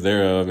 pillars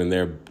thereof and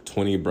their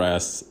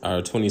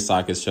 20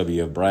 sockets shall be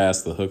of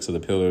brass. The hooks of the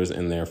pillars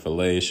and their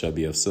fillets shall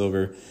be of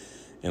silver.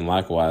 And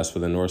likewise for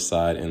the north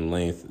side in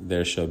length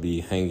there shall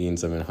be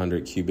hangings of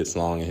 100 cubits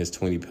long, and his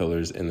 20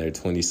 pillars and their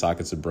 20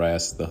 sockets of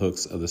brass. The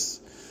hooks of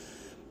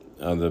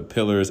the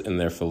pillars and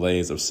their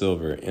fillets of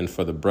silver. And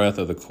for the breadth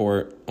of the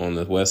court on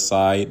the west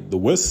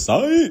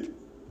side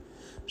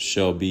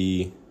shall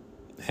be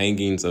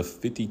hangings of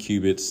 50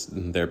 cubits,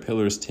 their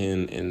pillars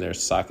 10 and their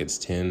sockets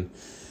 10.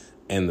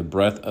 And the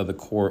breadth of the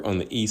court on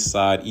the east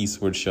side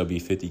eastward shall be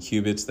 50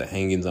 cubits. The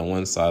hangings on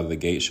one side of the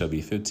gate shall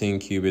be 15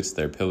 cubits,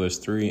 their pillars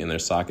 3 and their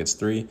sockets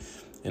 3.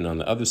 And on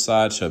the other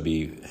side shall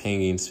be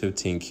hangings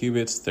 15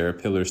 cubits, their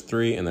pillars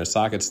 3 and their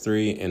sockets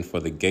 3. And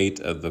for the gate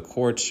of the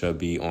court shall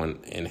be on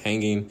an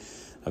hanging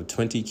of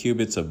 20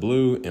 cubits of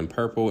blue and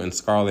purple and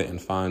scarlet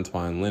and fine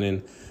twined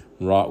linen,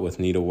 wrought with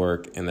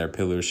needlework. And their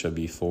pillars shall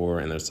be 4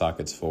 and their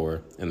sockets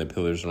 4. And the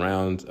pillars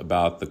round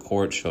about the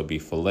court shall be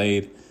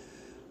filleted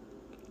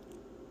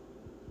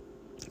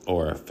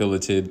or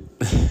filleted.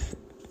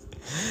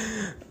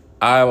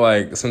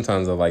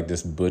 Sometimes I like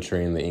just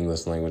butchering the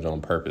English language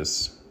on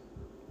purpose.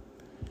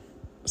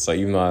 So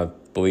even though I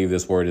believe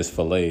this word is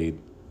filleted,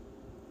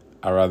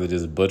 I'd rather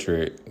just butcher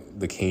it,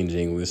 the King's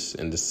English,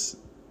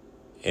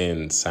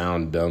 and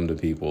sound dumb to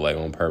people, like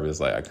on purpose.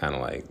 Like I kind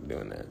of like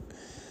doing that,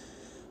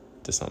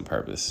 just on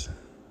purpose.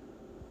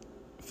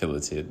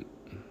 Filleted.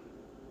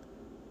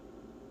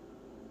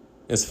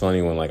 It's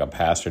funny when like a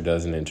pastor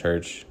does it in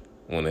church,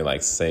 when they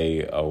like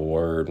say a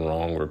word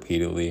wrong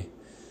repeatedly,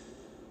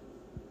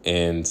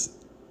 and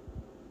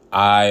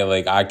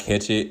I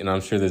catch it, and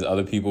I'm sure there's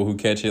other people who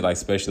catch it, like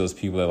especially those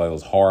people that like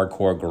those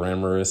hardcore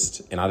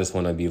grammarists, and I just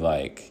want to be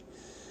like,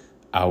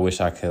 I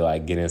wish I could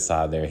like get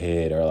inside their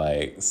head or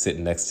like sit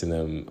next to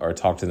them or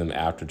talk to them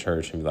after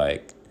church and be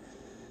like,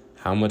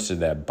 how much did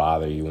that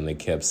bother you when they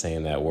kept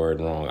saying that word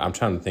wrong? I'm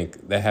trying to think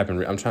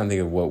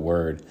of what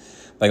word.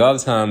 Like a lot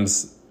of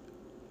times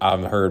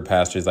I've heard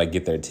pastors like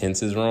get their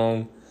tenses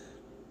wrong.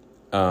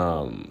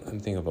 Let me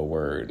think of a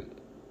word.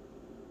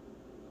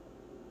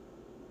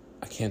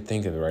 I can't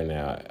think of it right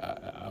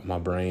now. My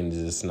brain is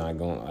just not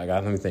going.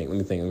 Let me think.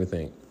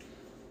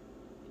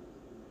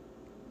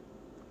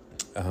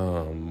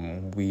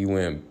 We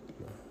went.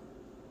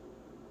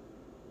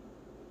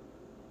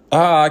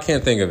 I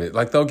can't think of it.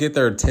 Like they'll get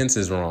their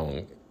tenses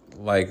wrong,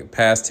 like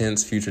past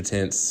tense, future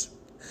tense,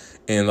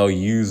 and they'll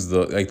use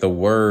the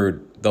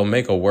word. They'll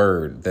make a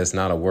word that's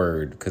not a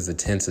word because the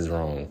tense is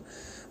wrong.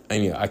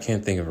 And I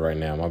can't think of it right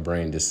now. My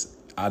brain just,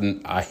 I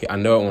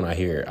know it when I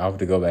hear it. I'll have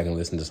to go back and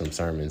listen to some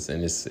sermons,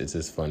 and it's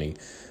just funny.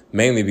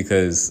 Mainly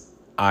because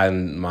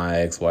my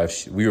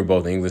ex-wife, we were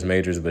both English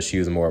majors, but she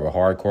was more of a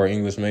hardcore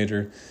English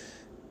major.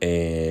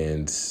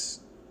 And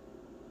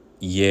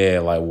yeah,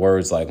 like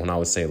words like when I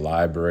would say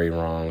library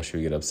wrong, she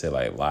would get upset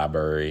like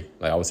library.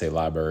 Like I would say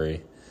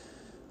library.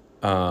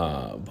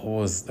 There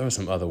were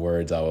some other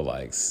words I would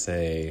like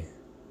say.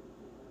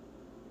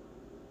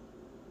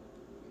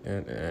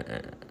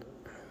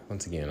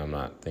 Once again, I'm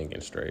not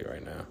thinking straight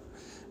right now.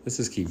 Let's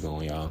just keep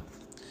going, y'all.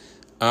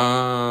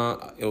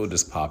 It will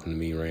just pop into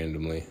me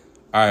randomly.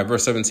 All right,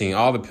 verse 17.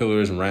 All the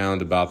pillars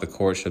round about the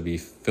court shall be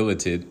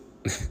filleted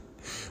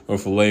or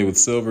filleted with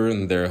silver,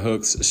 and their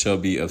hooks shall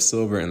be of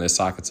silver, and their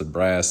sockets of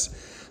brass.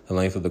 The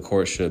length of the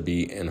court shall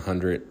be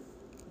 100.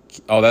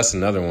 Oh, that's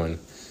another one.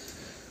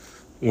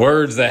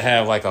 Words that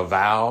have like a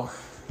vowel.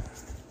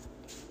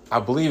 I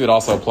believe it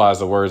also applies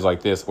to words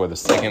like this where the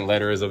second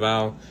letter is a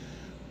vowel.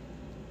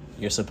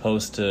 You're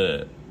supposed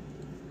to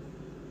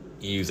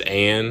use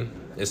an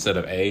instead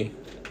of a.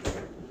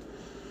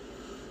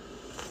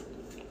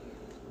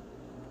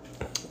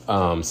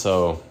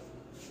 So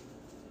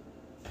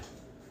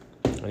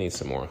I need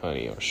some more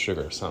honey or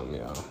sugar or something,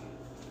 y'all.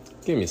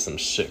 Give me some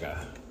sugar.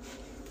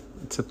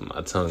 The tip of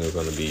my tongue is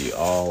gonna be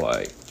all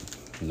like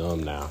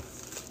numb now.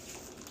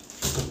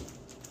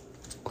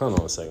 Hold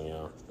on a second,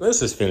 y'all. Let's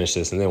just finish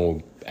this and then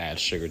we'll add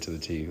sugar to the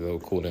tea. It'll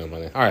cool down by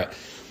then. All right.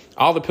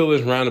 All the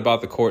pillars round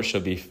about the court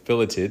shall be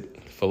filleted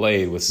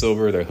with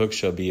silver. Their hooks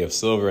shall be of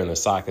silver and the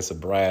sockets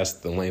of brass.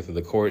 The length of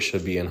the court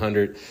shall be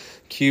 100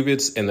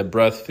 cubits and the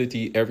breadth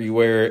 50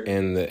 everywhere.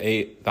 And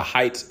the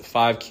height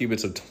 5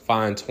 cubits of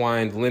fine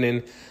twined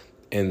linen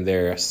and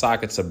their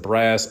sockets of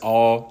brass.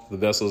 All the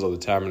vessels of the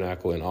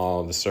tabernacle and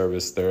all the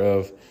service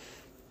thereof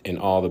and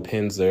all the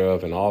pins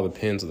thereof and all the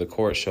pins of the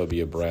court shall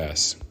be of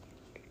brass.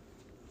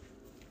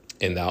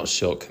 And thou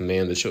shalt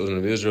command the children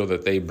of Israel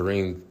that they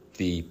bring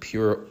the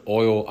pure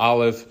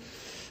olive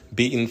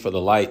beaten for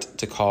the light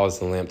to cause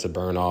the lamp to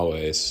burn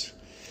always.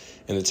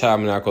 In the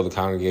tabernacle of the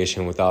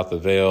congregation without the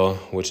veil,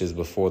 which is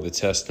before the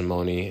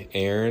testimony,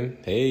 Aaron,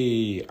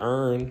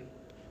 and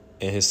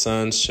his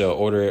sons shall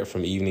order it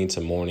from evening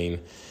to morning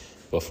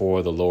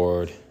before the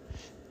Lord.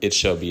 It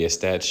shall be a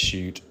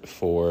statute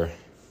for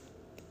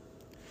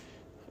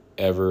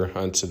ever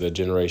unto the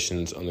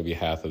generations on the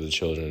behalf of the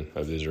children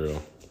of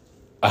Israel.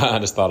 I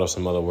just thought of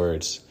some other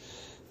words.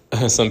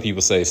 Some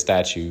people say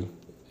statue.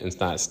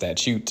 It's not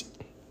statute.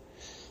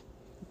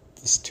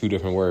 It's two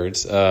different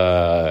words.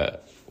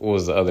 What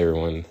was the other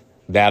one?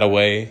 That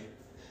away.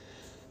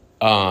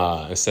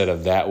 Instead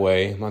of that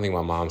way. I think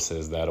my mom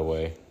says that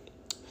away.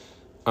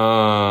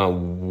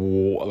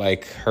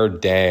 Like her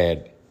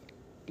dad,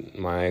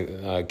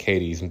 my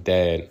Katie's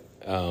dad,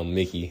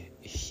 Mickey,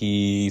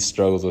 he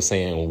struggles with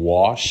saying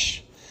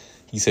wash.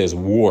 He says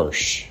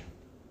wash.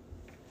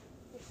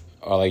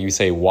 Or like you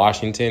say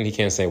Washington, he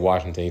can't say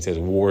Washington. He says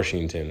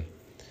Washington.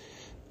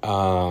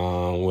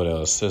 What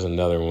else? There's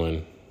another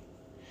one.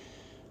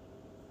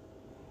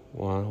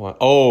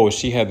 Oh,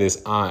 she had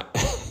this aunt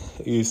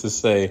who used to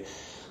say,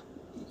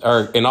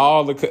 and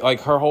all the,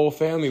 like her whole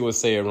family would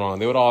say it wrong.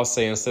 They would all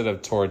say instead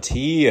of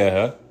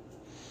tortilla,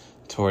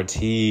 because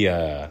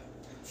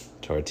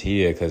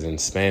in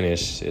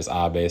Spanish it's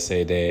A, B,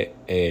 C, D,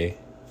 E,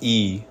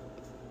 I.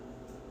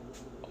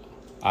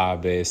 A,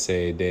 B,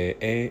 C, D,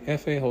 E,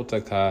 F, A,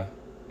 J, K.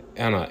 I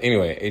don't know.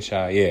 Anyway, H,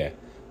 I, yeah.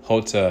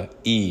 J,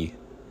 E.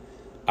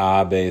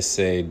 A, B,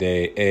 C,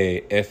 D,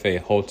 E, F, A,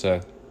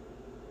 J,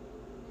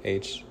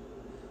 H.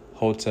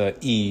 J,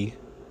 E,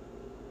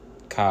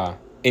 K.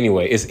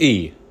 Anyway, it's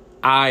E.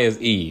 I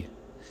is E.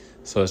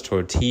 So it's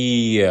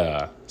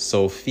tortilla.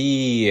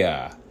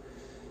 Sophia.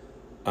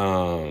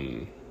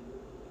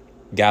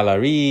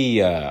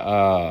 Galleria.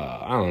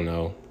 I don't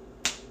know.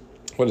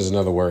 What is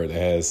another word that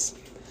has...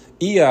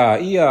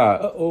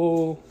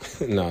 uh-oh.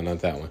 No, not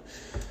that one.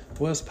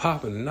 What's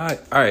popping tonight?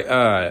 All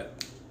right,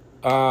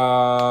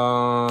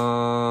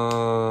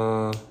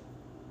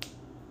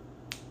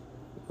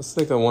 let's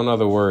think of one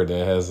other word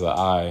that has the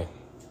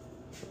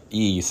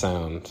I-E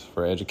sound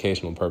for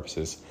educational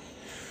purposes.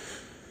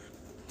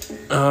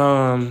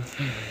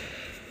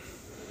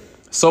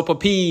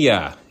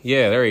 Sopapilla.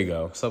 Yeah, there you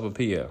go.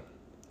 Sopapilla.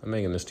 I'm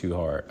making this too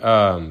hard.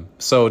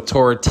 So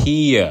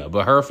tortilla,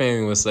 but her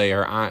family would say,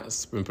 her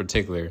aunt in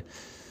particular,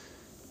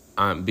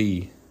 Aunt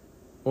B.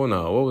 Well,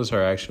 no, what was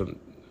her actual...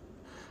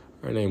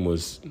 Her name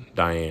was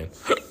Diane.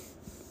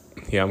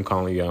 Yeah, I'm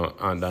calling you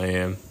Aunt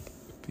Diane.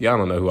 Y'all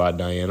don't know who Aunt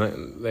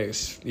Diane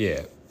is.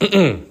 Yeah.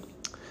 Y'all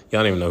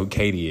don't even know who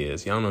Katie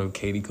is. Y'all don't know who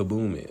Katie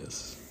Kaboom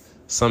is.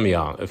 Some of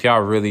y'all, if I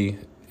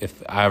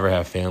ever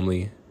have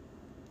family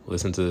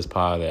listen to this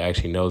pod that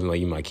actually knows me, like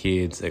you my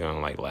kids, they're going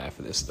to like laugh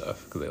at this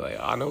stuff. Because they're like,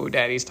 oh, I know who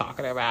Daddy's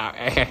talking about.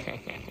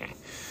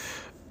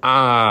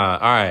 All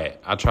right.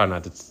 I try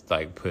not to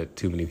like put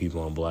too many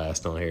people on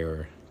blast on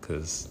here,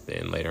 because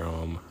then later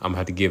on I'm gonna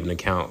have to give an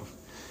account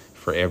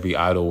for every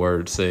idle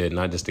word said,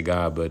 not just to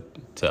God but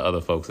to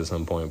other folks at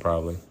some point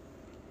probably.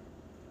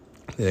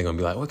 They're gonna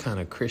be like, what kind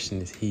of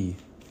Christian is he?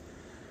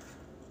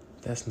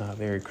 That's not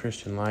very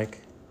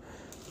Christian-like.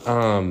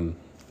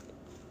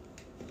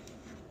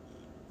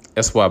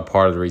 That's why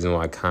part of the reason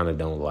why I kind of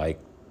don't like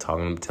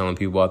telling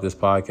people about this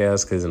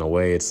podcast, because in a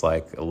way it's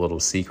like a little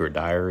secret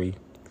diary.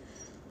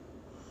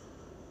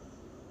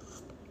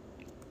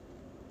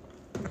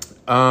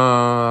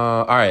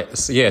 All right.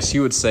 So yeah, she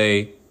would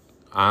say,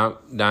 Aunt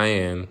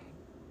Diane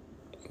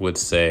would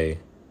say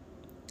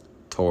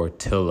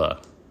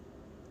tortilla.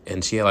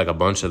 And she had like a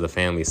bunch of the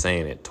family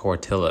saying it,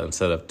 tortilla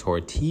instead of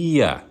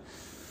tortilla.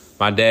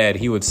 My dad,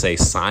 he would say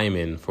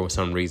Simon for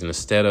some reason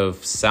instead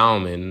of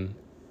salmon,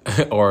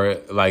 or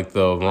like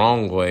the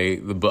wrong way,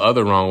 the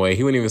other wrong way.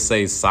 He wouldn't even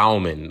say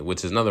salmon,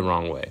 which is another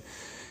wrong way.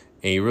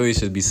 And you really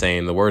should be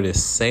saying the word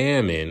is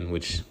salmon,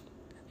 which...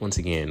 Once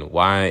again,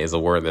 why is a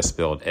word that's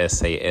spelled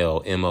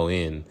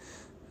S-A-L-M-O-N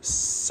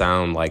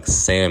sound like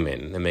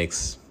salmon? It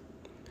makes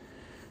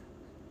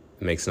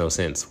It makes no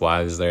sense.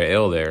 Why is there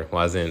L there?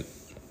 Why isn't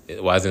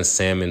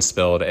salmon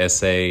spelled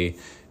SAMEN?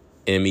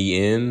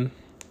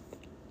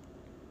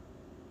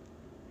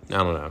 I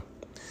don't know.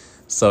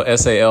 So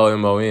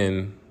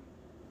SALMON,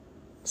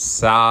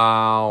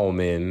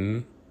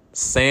 salmon.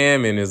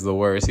 Salmon is the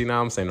word. See,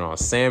 now I'm saying it wrong.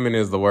 Salmon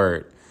is the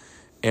word.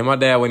 And my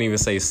dad wouldn't even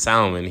say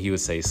salmon. He would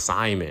say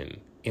Simon.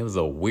 It was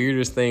the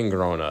weirdest thing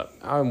growing up.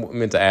 I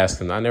meant to ask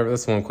him.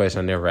 That's one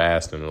question I never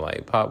asked him.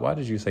 Like, Pop, why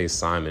did you say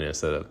Simon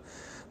instead of,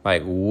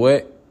 like,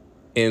 what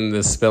in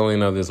the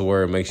spelling of this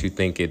word makes you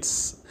think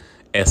it's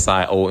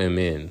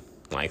SIOMN,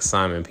 like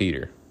Simon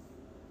Peter?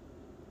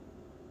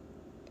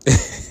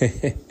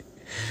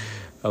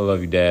 I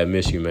love you, Dad.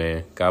 Miss you,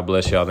 man. God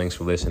bless y'all. Thanks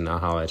for listening. I'll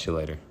holler at you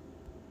later.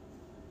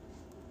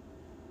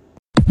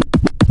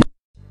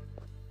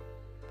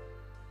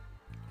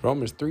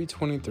 Romans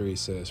 3:23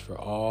 says, "For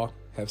all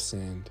have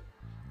sinned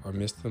or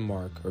missed the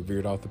mark or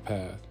veered off the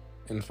path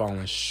and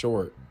fallen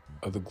short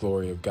of the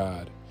glory of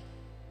God,"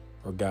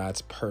 or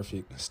God's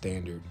perfect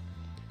standard.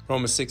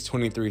 Romans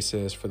 6:23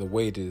 says, "For the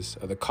wages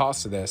of the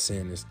cost of that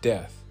sin is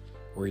death,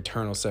 or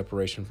eternal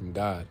separation from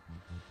God.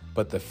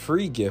 But the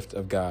free gift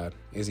of God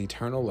is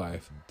eternal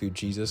life through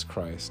Jesus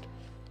Christ,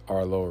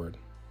 our Lord."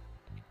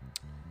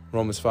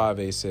 Romans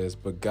 5:8 says,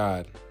 "But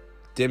God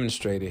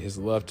demonstrated his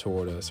love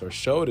toward us, or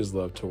showed his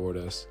love toward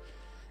us,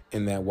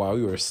 in that while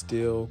we were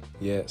still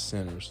yet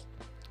sinners,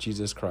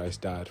 Jesus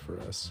Christ died for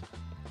us."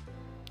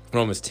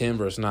 Romans 10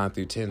 verse 9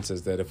 through 10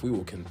 says that if we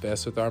will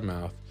confess with our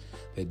mouth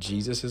that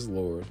Jesus is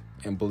Lord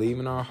and believe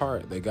in our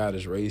heart that God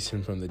has raised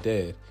him from the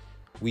dead,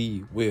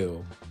 we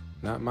will,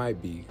 not might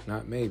be,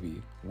 not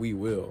maybe, we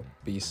will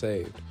be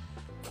saved.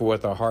 For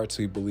with our hearts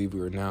we believe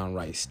we are now in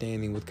right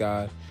standing with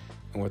God,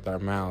 and with our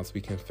mouths we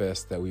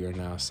confess that we are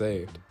now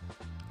saved.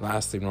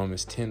 Lastly,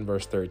 Romans 10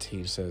 verse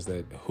 13 says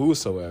that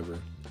whosoever,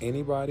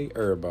 anybody,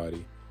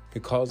 everybody, who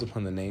calls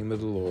upon the name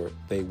of the Lord,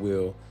 they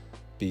will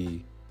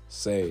be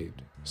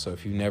saved. So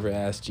if you never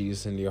asked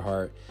Jesus into your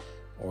heart,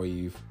 or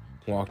you've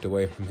walked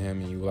away from him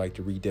and you would like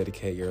to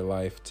rededicate your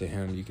life to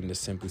him, you can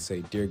just simply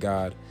say, "Dear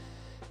God,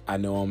 I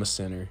know I'm a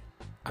sinner.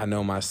 I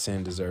know my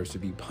sin deserves to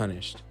be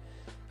punished.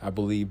 I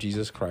believe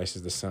Jesus Christ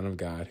is the Son of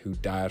God who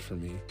died for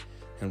me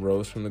and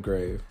rose from the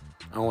grave.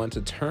 I want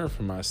to turn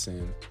from my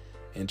sin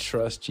and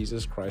trust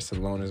Jesus Christ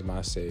alone as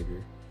my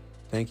Savior.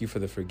 Thank you for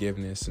the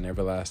forgiveness and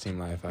everlasting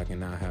life I can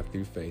now have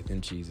through faith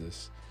in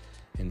Jesus.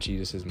 In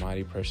Jesus'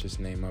 mighty precious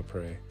name I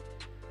pray.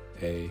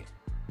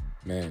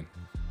 Amen."